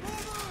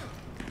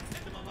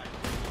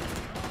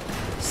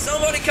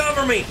 Somebody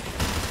cover me.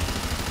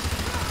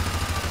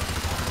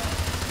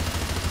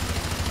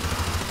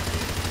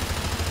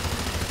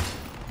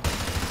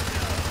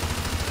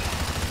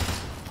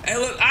 Hey,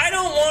 look, I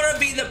don't want to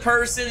be the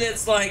person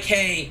that's like,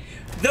 hey,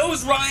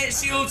 those riot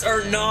shields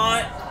are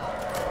not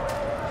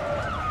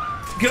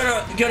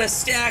gonna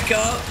stack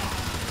up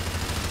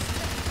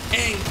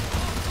and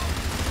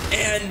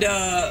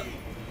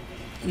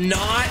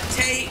not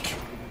take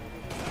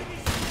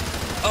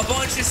a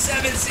bunch of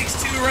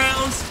 7.62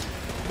 rounds,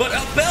 but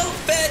a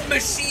belt-fed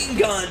machine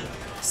gun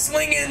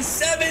slinging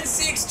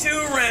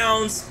 7.62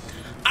 rounds.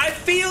 I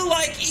feel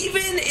like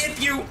even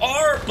if you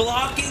are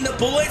blocking the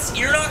bullets,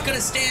 you're not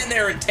gonna stand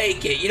there and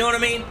take it. You know what I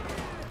mean?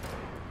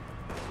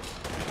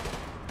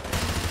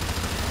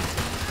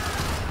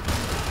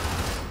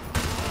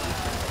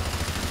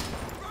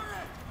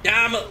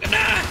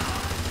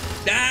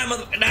 Die,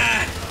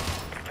 die.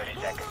 30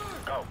 seconds.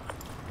 Go.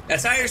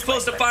 That's how you're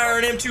supposed to fire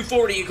an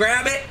M240. You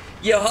grab it,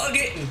 you hug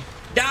it, and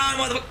die,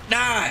 motherfucker,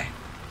 die.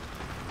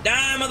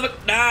 Die,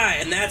 motherfucker, die.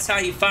 And that's how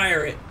you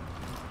fire it.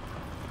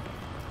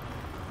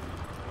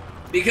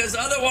 Because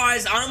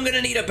otherwise, I'm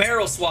gonna need a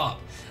barrel swap.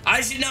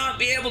 I should not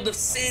be able to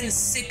send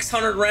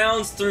 600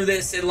 rounds through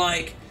this in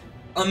like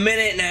a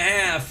minute and a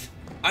half.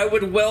 I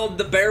would weld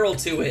the barrel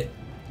to it.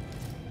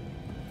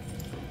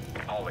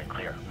 Hallway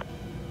clear.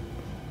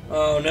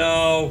 Oh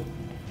no.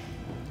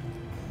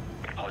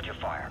 Hold your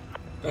fire.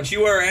 Don't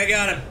you worry, I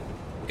got him.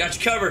 Got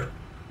you covered.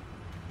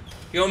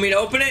 You want me to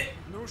open it?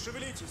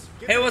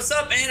 Hey, what's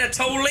up,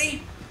 Anatoly?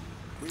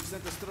 We've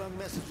sent a strong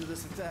message to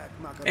this attack,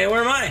 Makarov. Hey,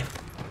 where am I?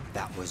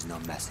 That was no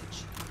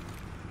message.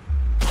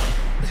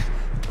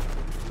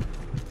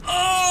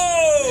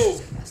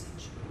 Oh!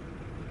 Message.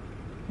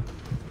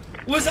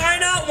 Was I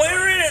not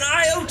wearing an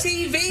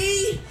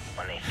IOTV?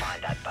 When they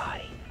find that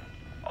body,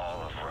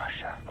 all of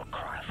Russia will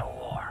cry for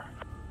war.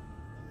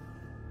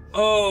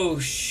 Oh,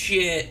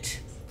 shit.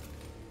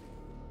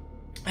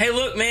 Hey,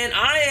 look, man,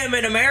 I am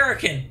an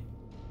American.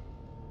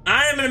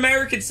 I am an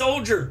American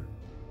soldier.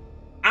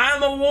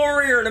 I'm a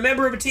warrior and a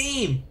member of a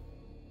team.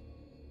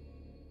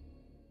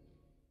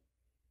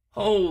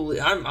 Holy,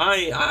 I'm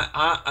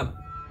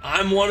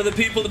one of the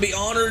people to be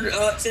honored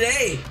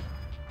today.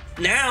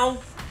 Now,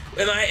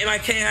 am I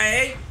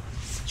KIA?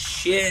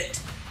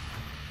 Shit.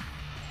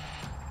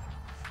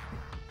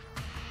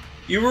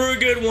 You were a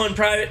good one,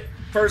 Private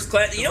First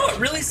Class. You know what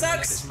really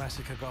sucks?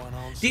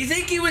 Do you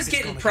think he was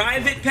getting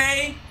private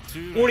pay,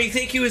 or do you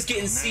think he was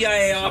getting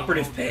CIA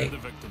operative pay?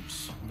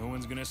 No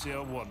one's gonna say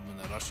a word when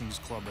the Russians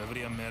club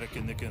every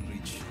American they can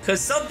reach. Because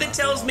something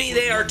tells me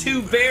they are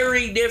two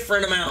very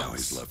different Now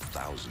amounts. he's left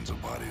thousands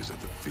of bodies at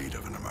the feet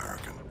of an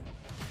American.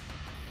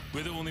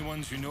 We're the only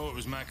ones who know it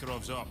was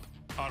Makarov's up.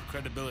 Our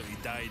credibility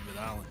died with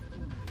Allen.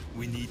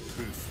 We need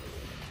proof.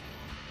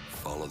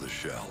 Follow the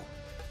shell.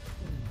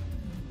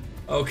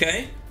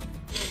 Okay.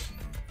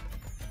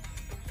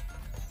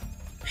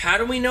 How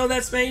do we know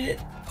that's made it?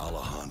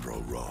 Alejandro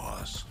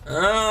Rojas.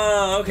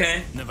 Oh,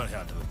 okay. Never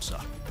heard of him, sir.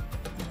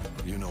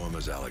 You know him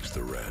as Alex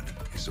the Red.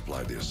 He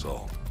supplied the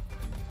assault.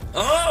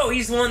 Oh,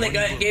 he's the one that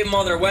gave them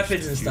all their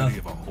weapons and stuff.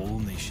 Of a whole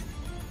nation.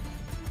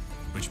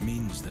 Which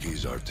means that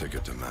He's our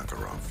ticket to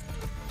Makarov.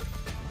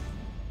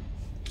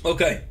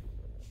 Okay.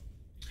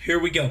 Here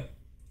we go.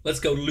 Let's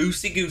go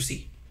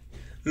loosey-goosey.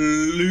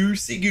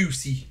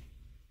 Loosey-goosey.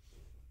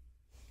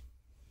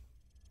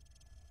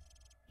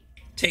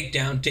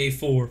 Takedown, day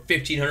 4,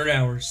 1500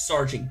 hours.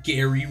 Sergeant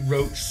Gary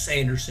Roach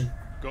Sanderson.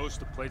 Ghost,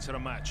 the plates are a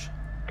match.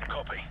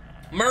 Copy.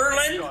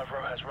 Merlin.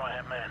 Driver has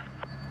right-hand man.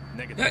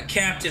 Negative. That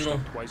captain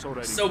will Twice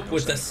already. soap No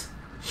with sign. us.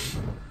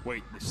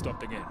 Wait, they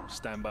stopped again.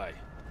 Stand by.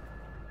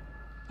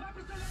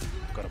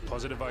 Got a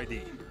positive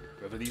ID.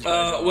 Whoever these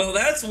guys are. Well,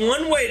 that's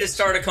one way to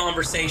start a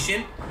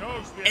conversation.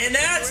 And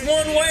that's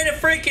one way to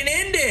freaking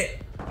end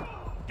it.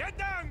 Get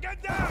down!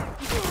 Get down!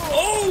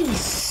 Oh,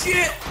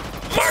 shit.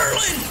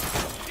 Merlin.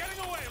 Getting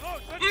away!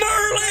 Look!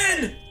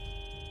 Merlin.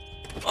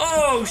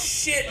 Oh,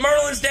 shit.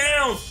 Merlin's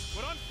down.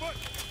 We're on foot.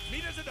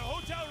 Meet us at the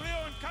Hotel Rio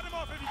and cut him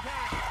off if you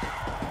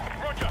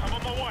can. Roger, I'm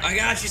on my way. I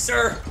got you,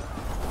 sir.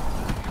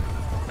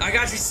 I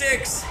got you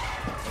 6.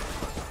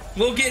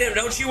 We'll get him.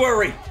 Don't you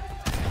worry.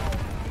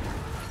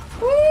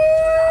 Woo,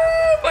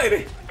 baby.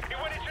 He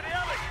went into the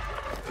alley.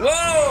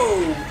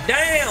 Whoa,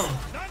 damn.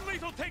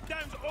 Non-lethal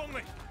takedowns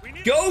only. We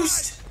need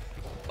Ghost.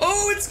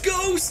 Oh, it's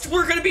Ghost.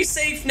 We're going to be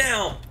safe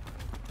now.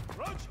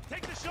 Roach,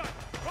 take the shot.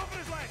 Go for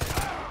his leg.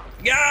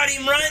 Got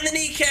him right in the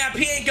kneecap.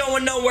 He ain't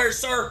going nowhere,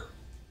 sir.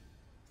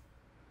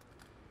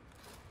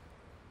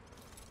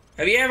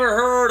 Have you ever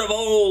heard of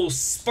old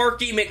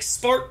Sparky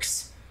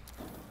McSparks?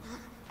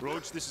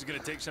 Roach, this is gonna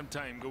take some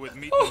time. Go with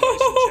me to the base and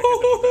check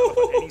out the favela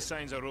for any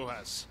signs of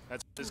Rojas.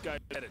 That's this guy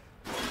headed.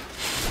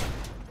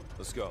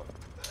 Let's go.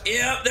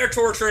 Yep, they're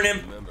torturing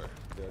him. Remember,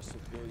 there are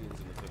civilians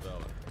in the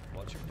favela.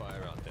 Watch your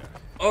fire out there.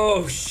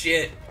 Oh,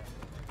 shit.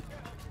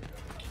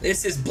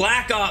 This is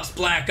Black Ops,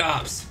 Black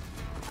Ops.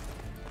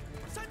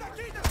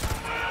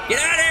 Get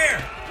out of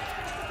here.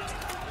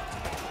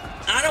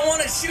 I don't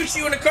want to shoot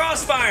you in the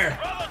crossfire.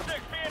 Bravo 6,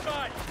 be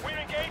advised. We've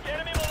engaged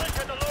enemy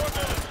militia at the lower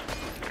village.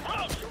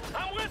 Roach,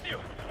 I'm with you.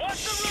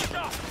 Watch the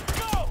rooftop.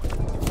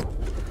 Go!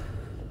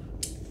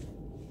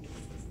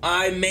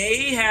 I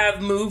may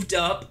have moved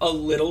up a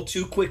little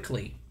too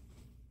quickly.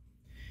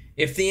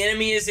 If the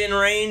enemy is in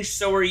range,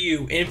 so are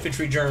you.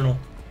 Infantry journal.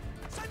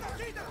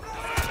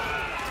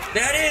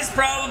 That is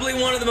probably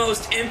one of the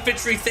most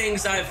infantry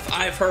things I've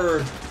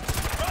heard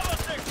Bravo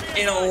 6,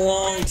 be in a advised.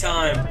 long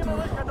time. Enemy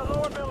militia at the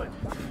lower village.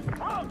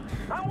 Roach,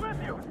 I'm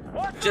with you.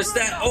 Watch the Just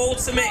that rooftop.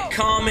 ultimate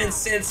common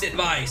sense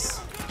advice.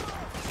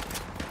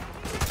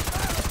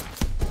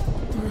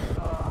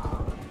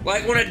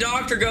 Like when a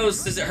doctor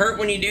goes, does it hurt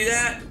when you do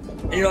that?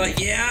 And you're like,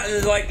 yeah, and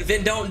they're like,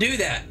 then don't do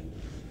that.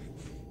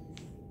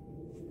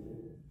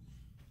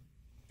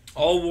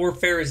 All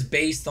warfare is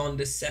based on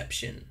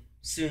deception.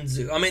 Sun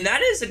Tzu. I mean,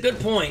 that is a good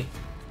point.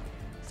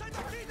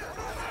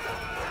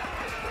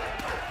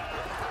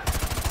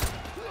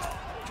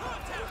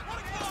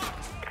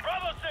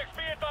 Bravo 6,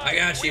 be advised. I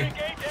got you. We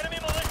engaged enemy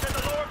militia at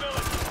the lower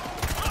village.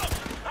 Roach,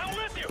 I'm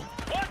with you.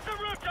 Watch the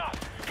rooftop.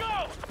 Go!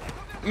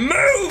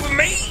 Move,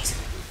 mate!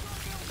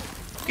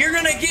 You're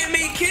gonna get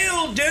me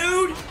killed,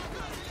 dude!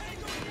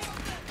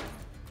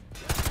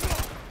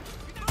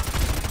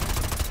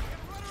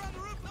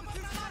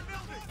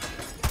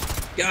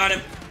 Got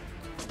him.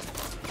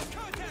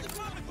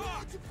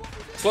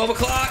 12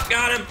 o'clock,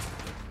 got him.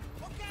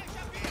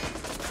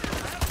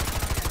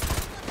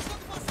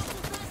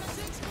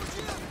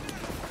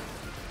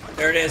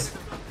 There it is.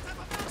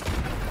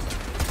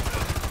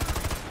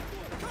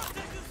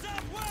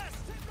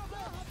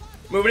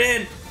 Moving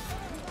in.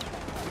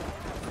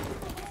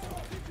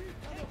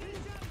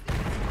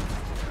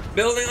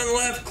 Building on the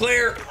left,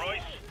 clear.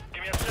 Royce,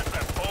 give me a sit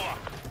rep. Over.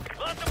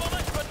 Lots of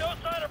militia, but no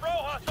sign of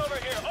Rojas over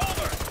here.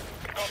 Over.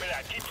 Copy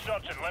that. Keep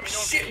searching. Let me know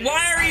if you Shit, see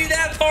why are you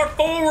that far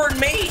forward,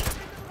 mate?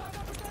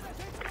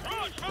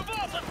 Roach, move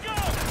up. Let's go.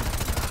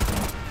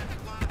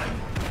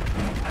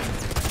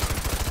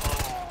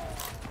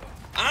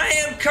 I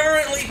am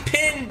currently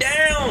pinned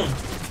down.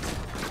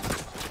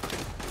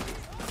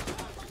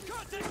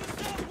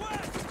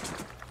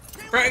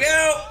 Frag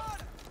out.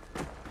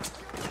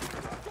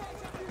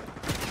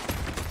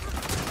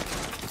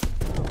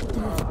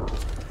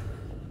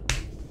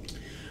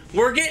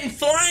 We're getting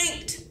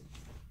flanked.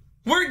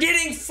 We're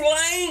getting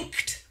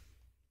flanked.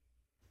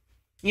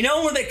 You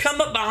know when they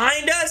come up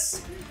behind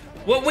us?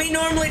 What we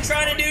normally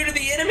try to do to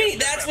the enemy,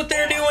 that's what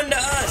they're doing to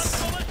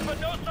us.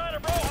 But no sign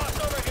of Rojas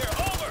over here.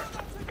 Over.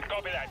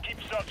 Copy that. Keep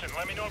searching.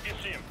 Let me know if you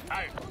see him.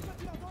 Out.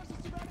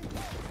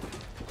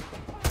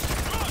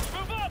 Roach,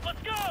 move up.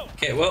 Let's go.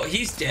 Okay, well,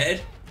 he's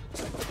dead.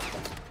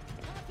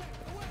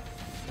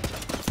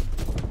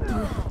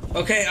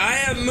 Okay, I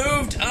have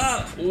moved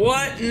up.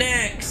 What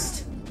next?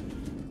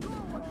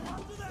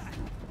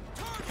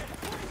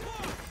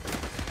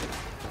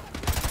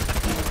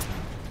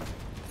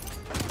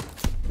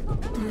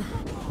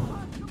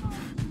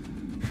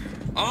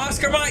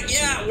 Oscar Mike,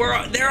 yeah,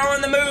 they're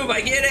on the move.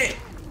 I get it.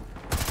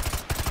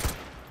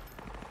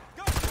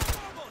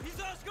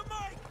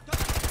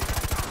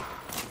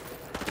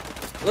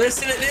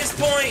 Listen, at this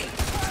point,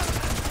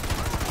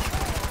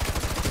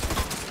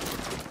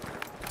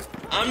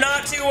 I'm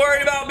not too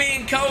worried about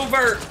being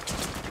covert.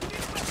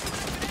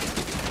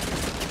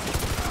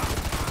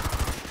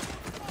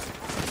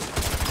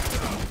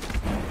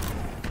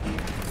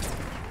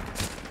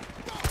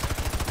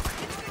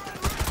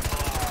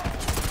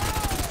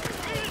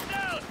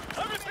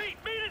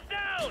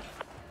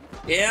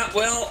 Yeah,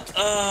 well,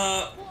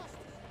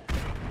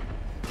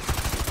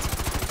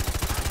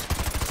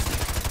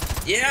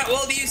 yeah,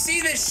 well, do you see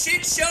this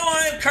shit show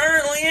I am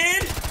currently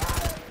in?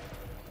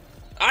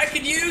 I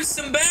could use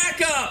some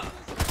backup.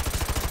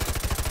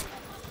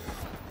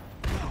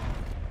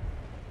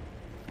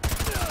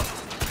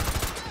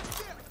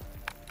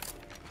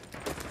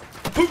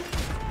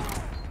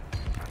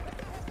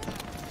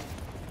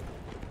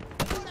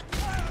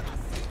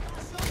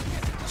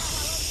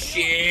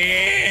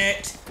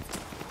 Shit.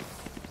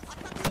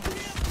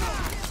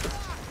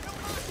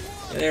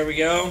 There we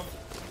go.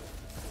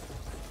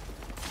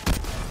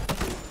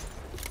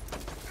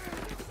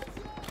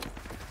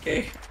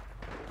 Okay.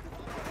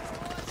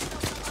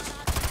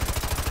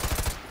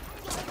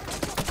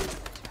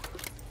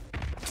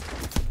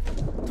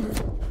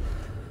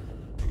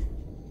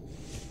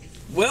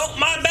 Well,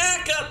 my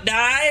backup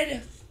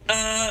died.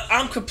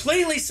 I'm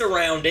completely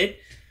surrounded.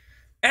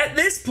 At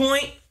this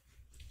point,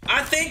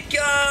 I think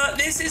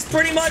this is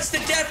pretty much the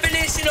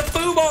definition of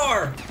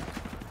FUBAR.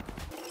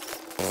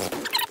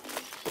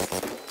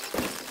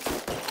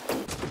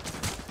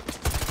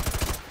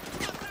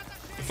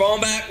 We're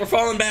falling back. We're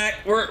falling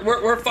back.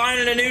 We're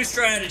finding a new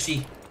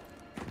strategy.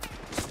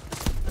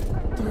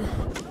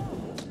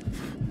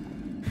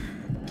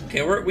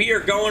 Okay,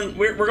 we're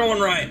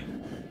going right.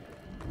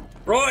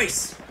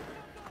 Royce,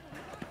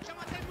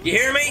 you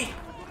hear me?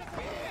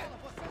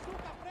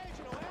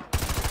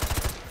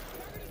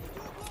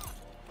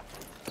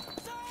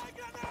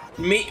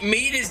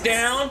 Meat is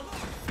down.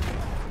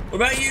 What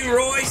about you,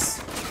 Royce?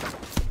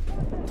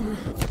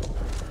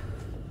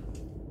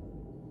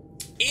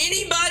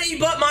 Anybody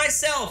but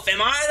myself. Am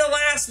I the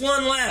last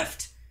one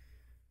left?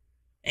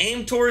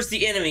 Aim towards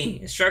the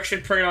enemy.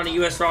 Instruction printed on a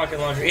U.S. rocket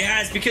launcher.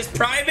 Yeah, it's because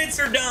privates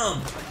are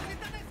dumb.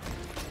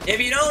 If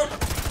you don't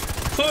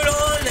put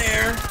on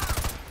there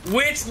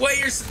which way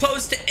you're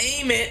supposed to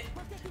aim it,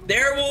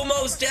 there will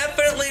most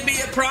definitely be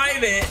a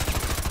private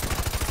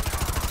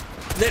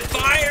that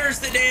fires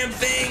the damn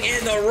thing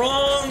in the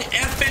wrong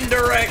effing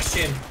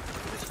direction.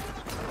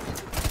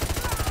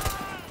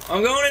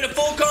 I'm going into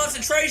full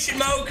concentration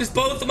mode because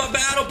both of my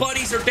battle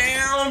buddies are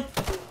down.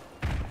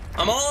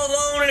 I'm all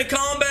alone in a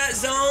combat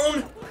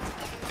zone.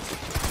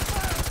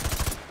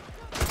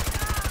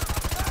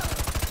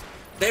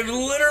 They've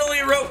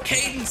literally wrote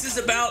cadences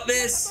about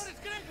this.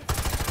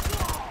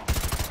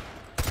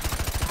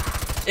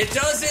 It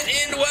doesn't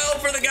end well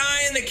for the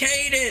guy in the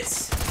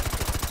cadence.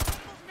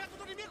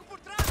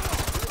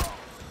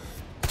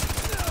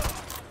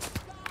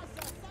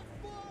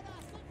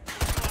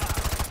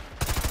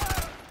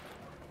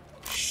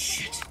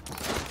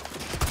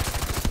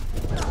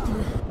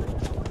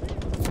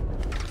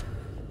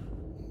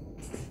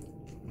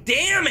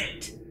 Damn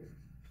it!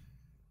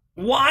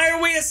 Why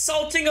are we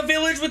assaulting a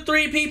village with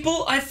 3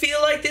 people? I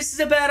feel like this is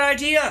a bad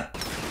idea.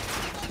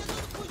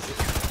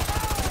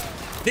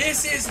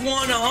 This is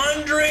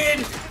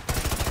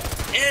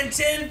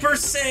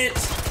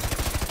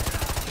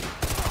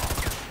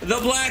 110% the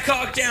Black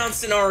Hawk Down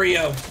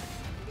scenario.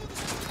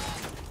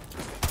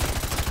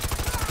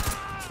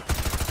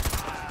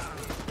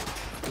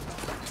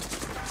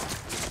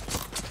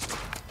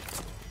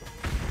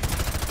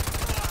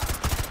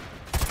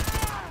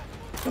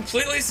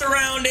 Completely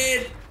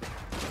surrounded.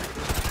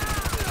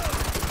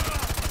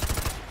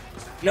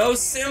 No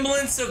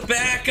semblance of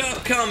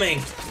backup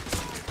coming.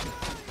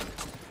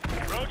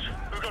 Roach,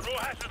 we've got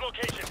Rojas's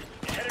location.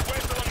 He's headed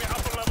west along the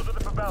upper levels of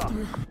the favela.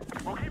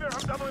 We'll keep him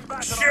from doubling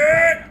back.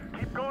 Shit!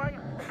 Keep going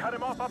and cut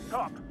him off up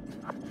top.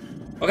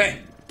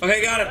 Okay.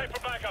 Okay, got him. Time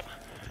for backup.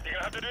 You're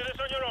gonna have to do this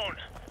on your own.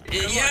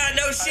 Yeah,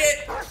 no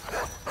shit.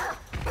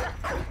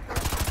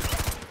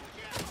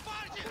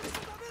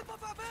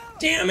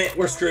 Damn it,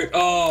 we're screwed.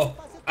 Oh.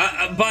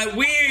 By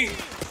we,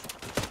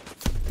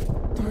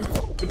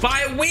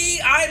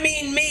 I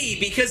mean me,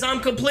 because I'm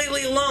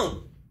completely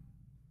alone.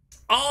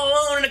 all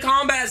alone in a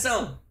combat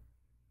zone.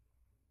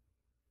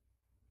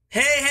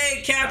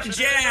 Hey, Captain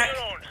Jack.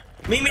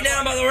 Meet me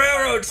down by the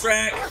railroad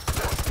track.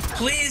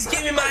 Please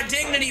give me my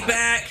dignity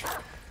back.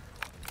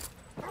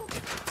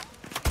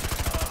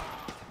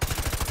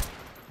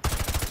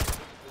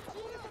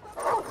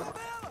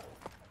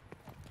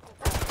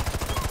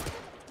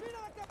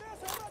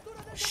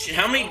 Shit,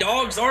 how many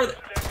dogs are there?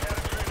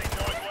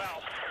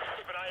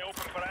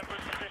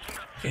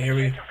 Okay, here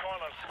we go.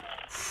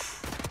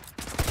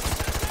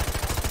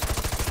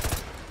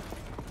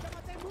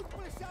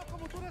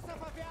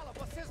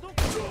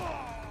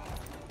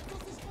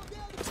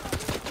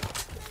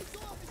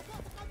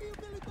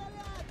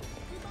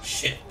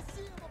 Shit.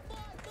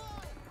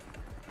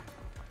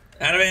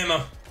 Out of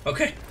ammo.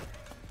 Okay.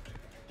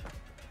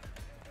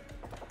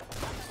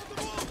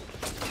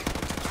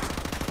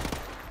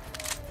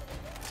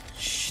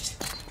 Shit.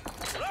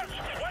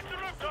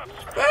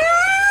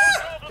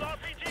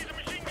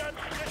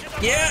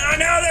 Yeah, I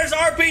know there's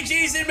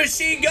RPGs and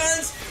machine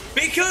guns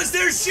because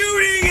they're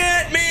shooting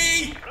at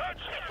me.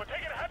 We're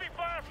taking heavy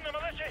fire from the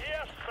militia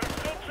here, but it's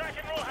still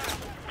tracking Rojas.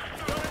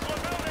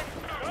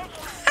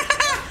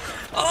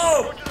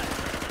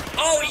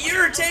 Oh,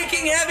 you're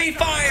taking heavy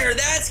fire.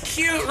 That's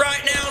cute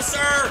right now,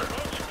 sir.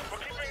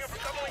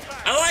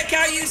 I like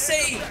how you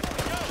say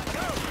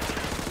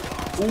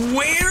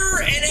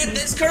where, and at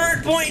this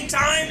current point in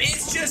time,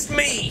 it's just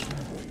me.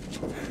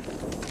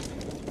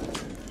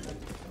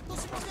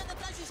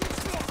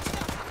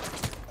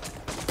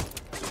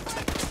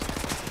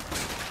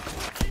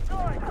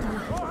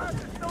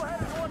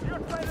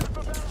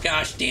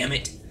 Gosh damn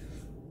it.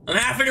 I'm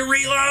having to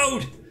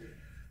reload.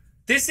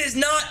 This is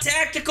not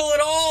tactical at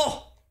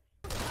all.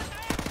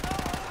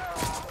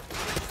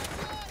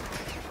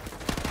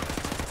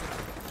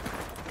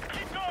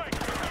 Keep going.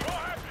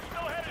 Rojas is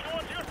still headed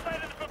towards your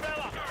side of the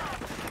favela.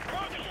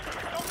 Roach,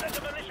 don't let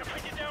the militia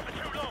pin you down for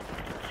too long.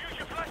 Use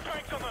your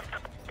flashbangs on them.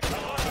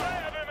 I'll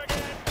have him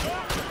again.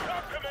 Don't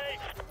talk to me.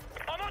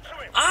 I'm onto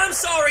him. I'm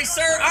sorry,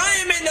 sir. I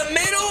am in the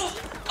middle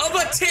of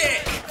a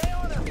tick.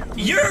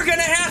 You're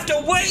gonna have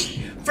to wait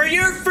for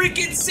your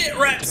freaking sit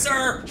rep,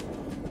 sir.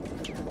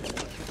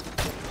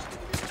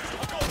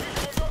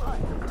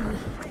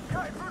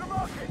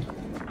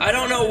 I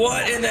don't know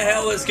what in the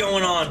hell is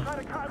going on.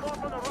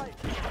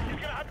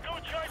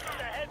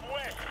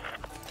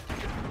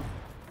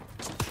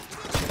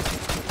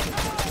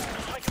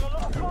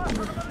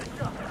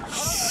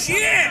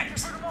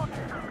 Shit!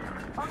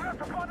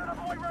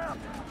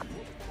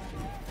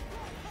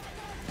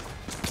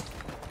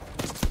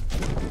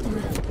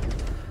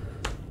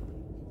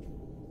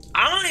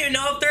 I don't even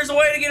know if there's a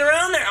way to get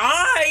around there.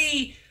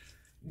 I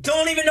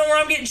don't even know where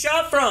I'm getting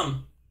shot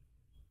from.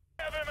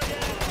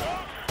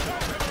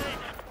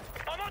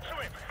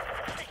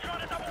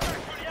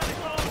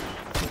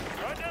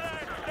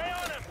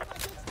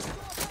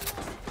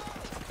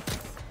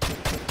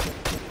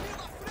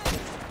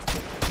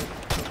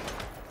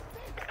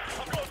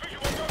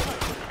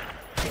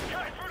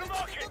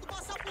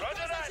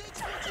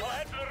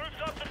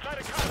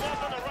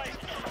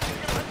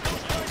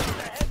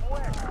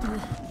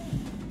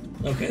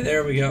 Okay,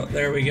 there we go.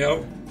 There we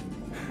go.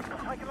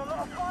 Taking a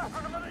lot of fire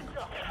from the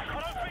militia. I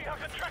don't think I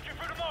can track you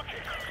through the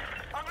market.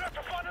 I'm gonna have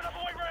to find another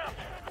way round.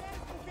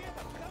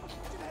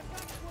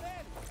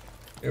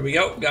 There we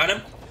go. Got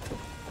him.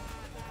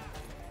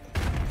 Be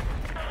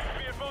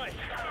advised.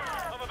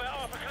 I'm about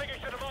half a click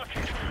into the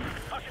market.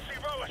 I can see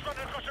Rojas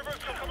running across the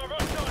rooftop on my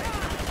right side.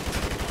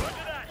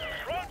 Roger that.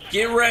 Roger.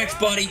 Get wrecked,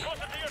 buddy.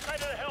 Closer to your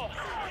side of the hill.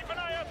 Keep an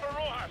eye out for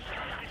Rojas.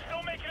 He's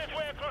still making his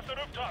way across the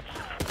rooftops.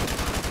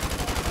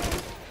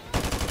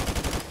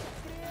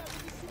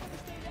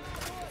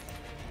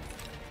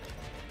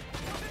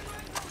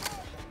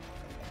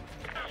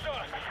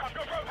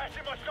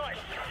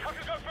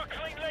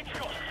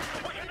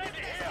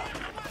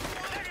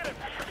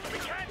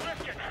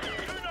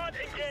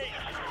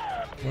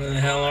 Where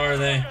the hell are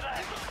they?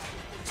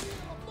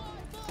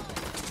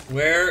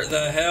 Where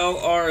the hell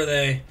are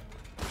they?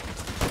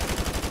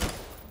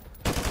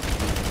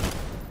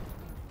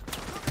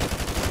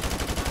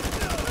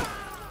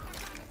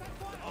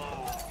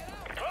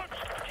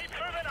 Keep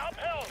moving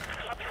uphill.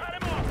 I've cut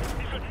him off.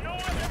 He's got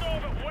nowhere to go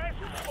but west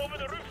over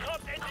the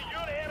rooftops into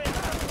your area.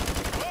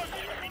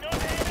 He knows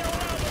the area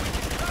well, but we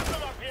can trap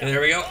him up here.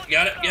 There we go.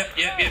 Got it. Yep.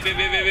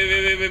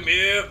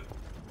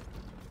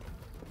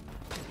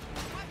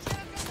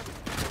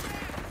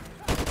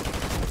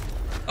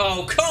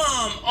 Oh,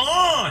 come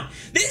on!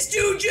 This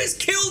dude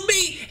just killed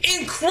me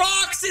in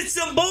Crocs and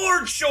some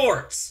board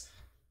shorts!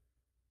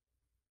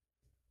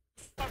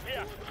 Up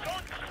here.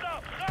 Don't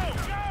stop. Go,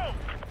 go!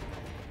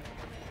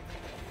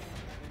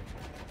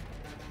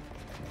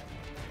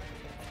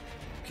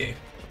 Okay.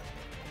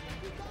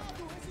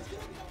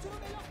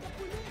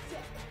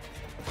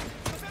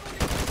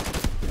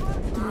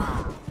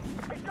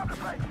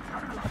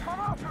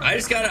 I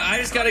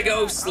just gotta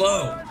go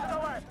slow.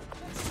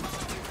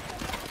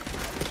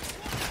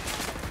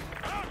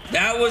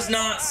 That was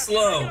not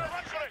slow.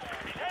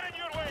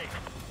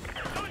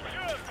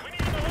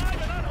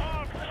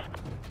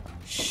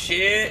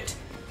 Shit.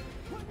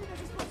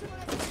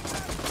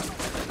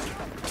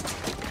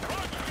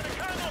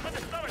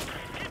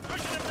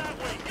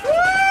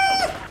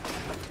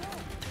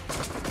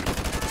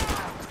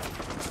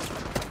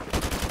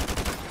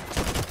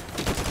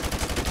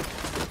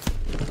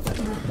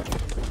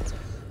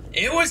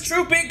 It was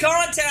troop in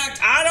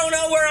contact. I don't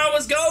know where I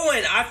was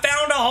going. I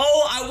found a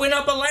hole. I went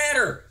up a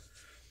ladder.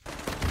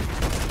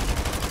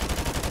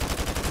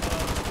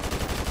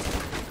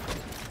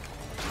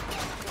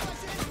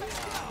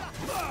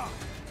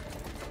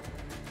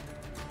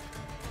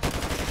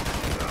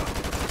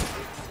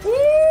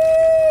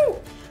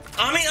 Woo!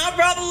 I mean, I'm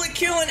probably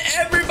killing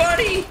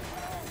everybody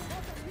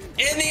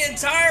in the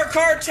entire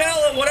cartel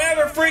of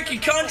whatever freaky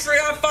country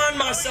I find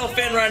myself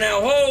in right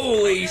now.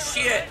 Holy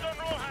shit.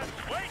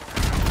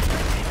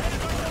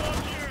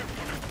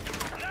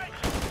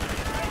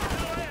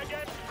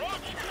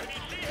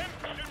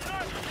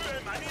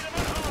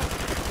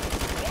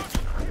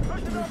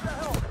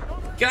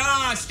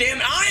 Gosh damn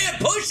it, I am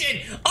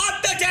pushing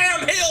up the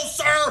damn hill,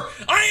 sir!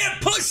 I am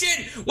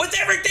pushing with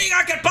everything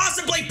I could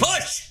possibly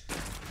push!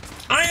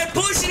 I am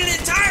pushing an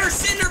entire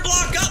cinder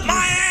block up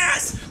my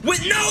ass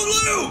with no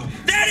lube!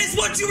 That is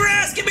what you were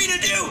asking me to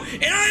do,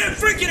 and I am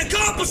freaking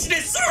accomplishing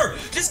it, sir!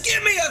 Just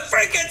give me a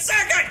freaking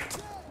second!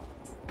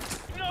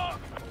 No!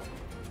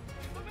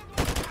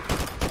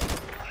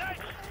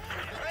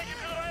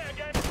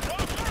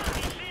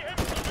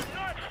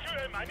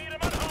 I need him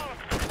unharmed.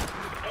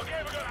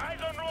 Okay, we got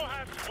eyes on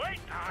Rojas. Wait!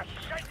 Ah,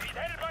 shite! He's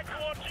headed back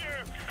towards you.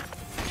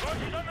 Roach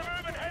is on the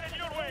move and headed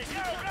your way.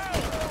 Go, go!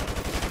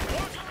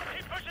 Roach,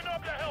 keep pushing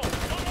up the hill.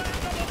 Don't let him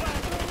double back.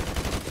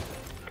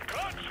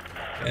 Roach!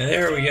 And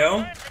there we go.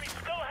 He's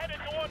still headed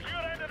towards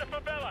your end of the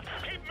favela.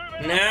 Keep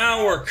moving.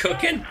 Now we're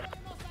cooking.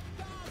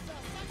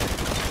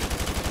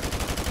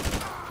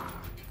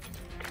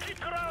 Keep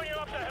corralling him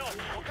up the hill.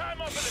 We'll climb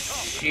up at the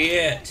top.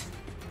 Shit.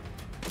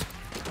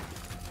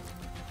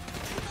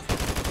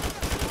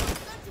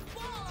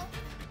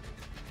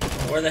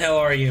 Where the hell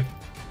are you? Where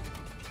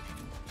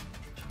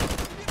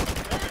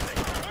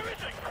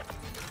is he?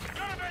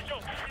 Got a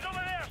visual. He's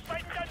over there,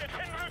 sighting down the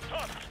 10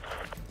 rooftops.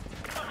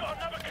 I've got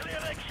another clear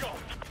leg shot.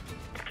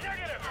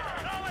 Negative.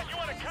 Not unless you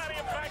want to carry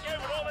him back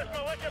out with all this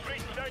militia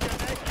breaching down your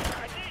neck.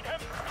 I need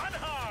him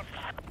unharmed.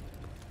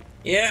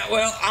 Yeah,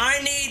 well, I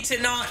need to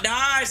not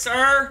die,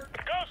 sir.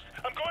 Ghost,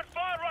 I'm going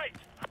far right.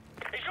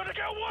 He's gonna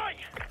go white.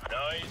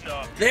 No, he's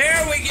not.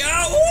 There we go.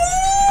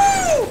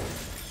 Woo!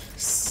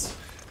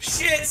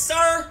 Shit,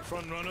 sir.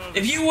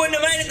 If you wouldn't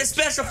have made it to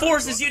Special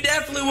Forces, you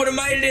definitely would have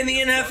made it in the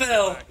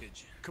NFL.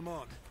 Come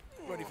on.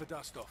 Ready for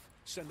dust off.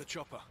 Send the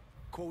chopper.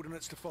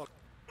 Coordinates to follow.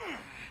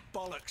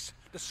 Bollocks.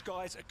 The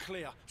skies are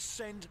clear.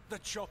 Send the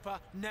chopper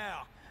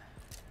now.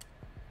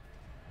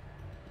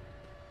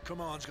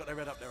 Command's got their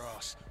head up their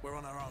ass. We're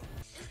on our own.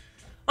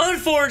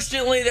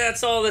 Unfortunately,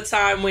 that's all the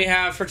time we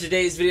have for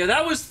today's video.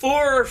 That was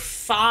 4 or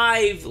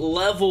 5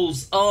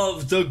 levels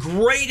of the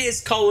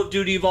greatest Call of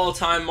Duty of all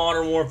time,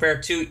 Modern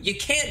Warfare 2. You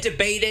can't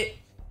debate it.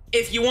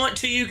 If you want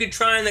to, you could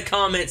try in the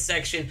comments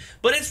section,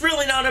 but it's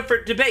really not up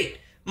for debate.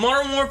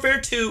 Modern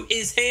Warfare 2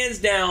 is hands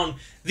down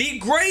the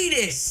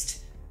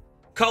greatest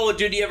Call of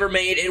Duty ever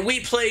made, and we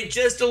played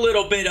just a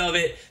little bit of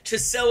it to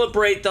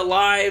celebrate the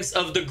lives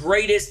of the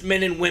greatest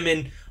men and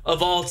women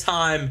of all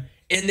time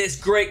in this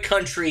great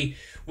country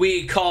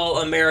we call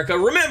America.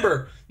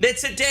 Remember that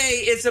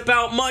today is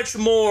about much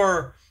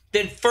more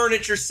than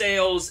furniture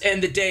sales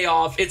and the day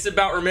off. It's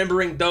about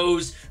remembering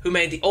those who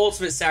made the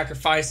ultimate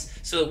sacrifice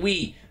so that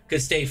we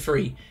could stay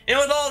free. And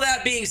with all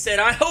that being said,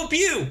 I hope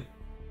you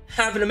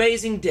have an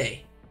amazing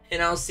day,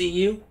 and I'll see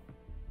you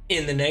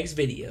in the next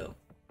video.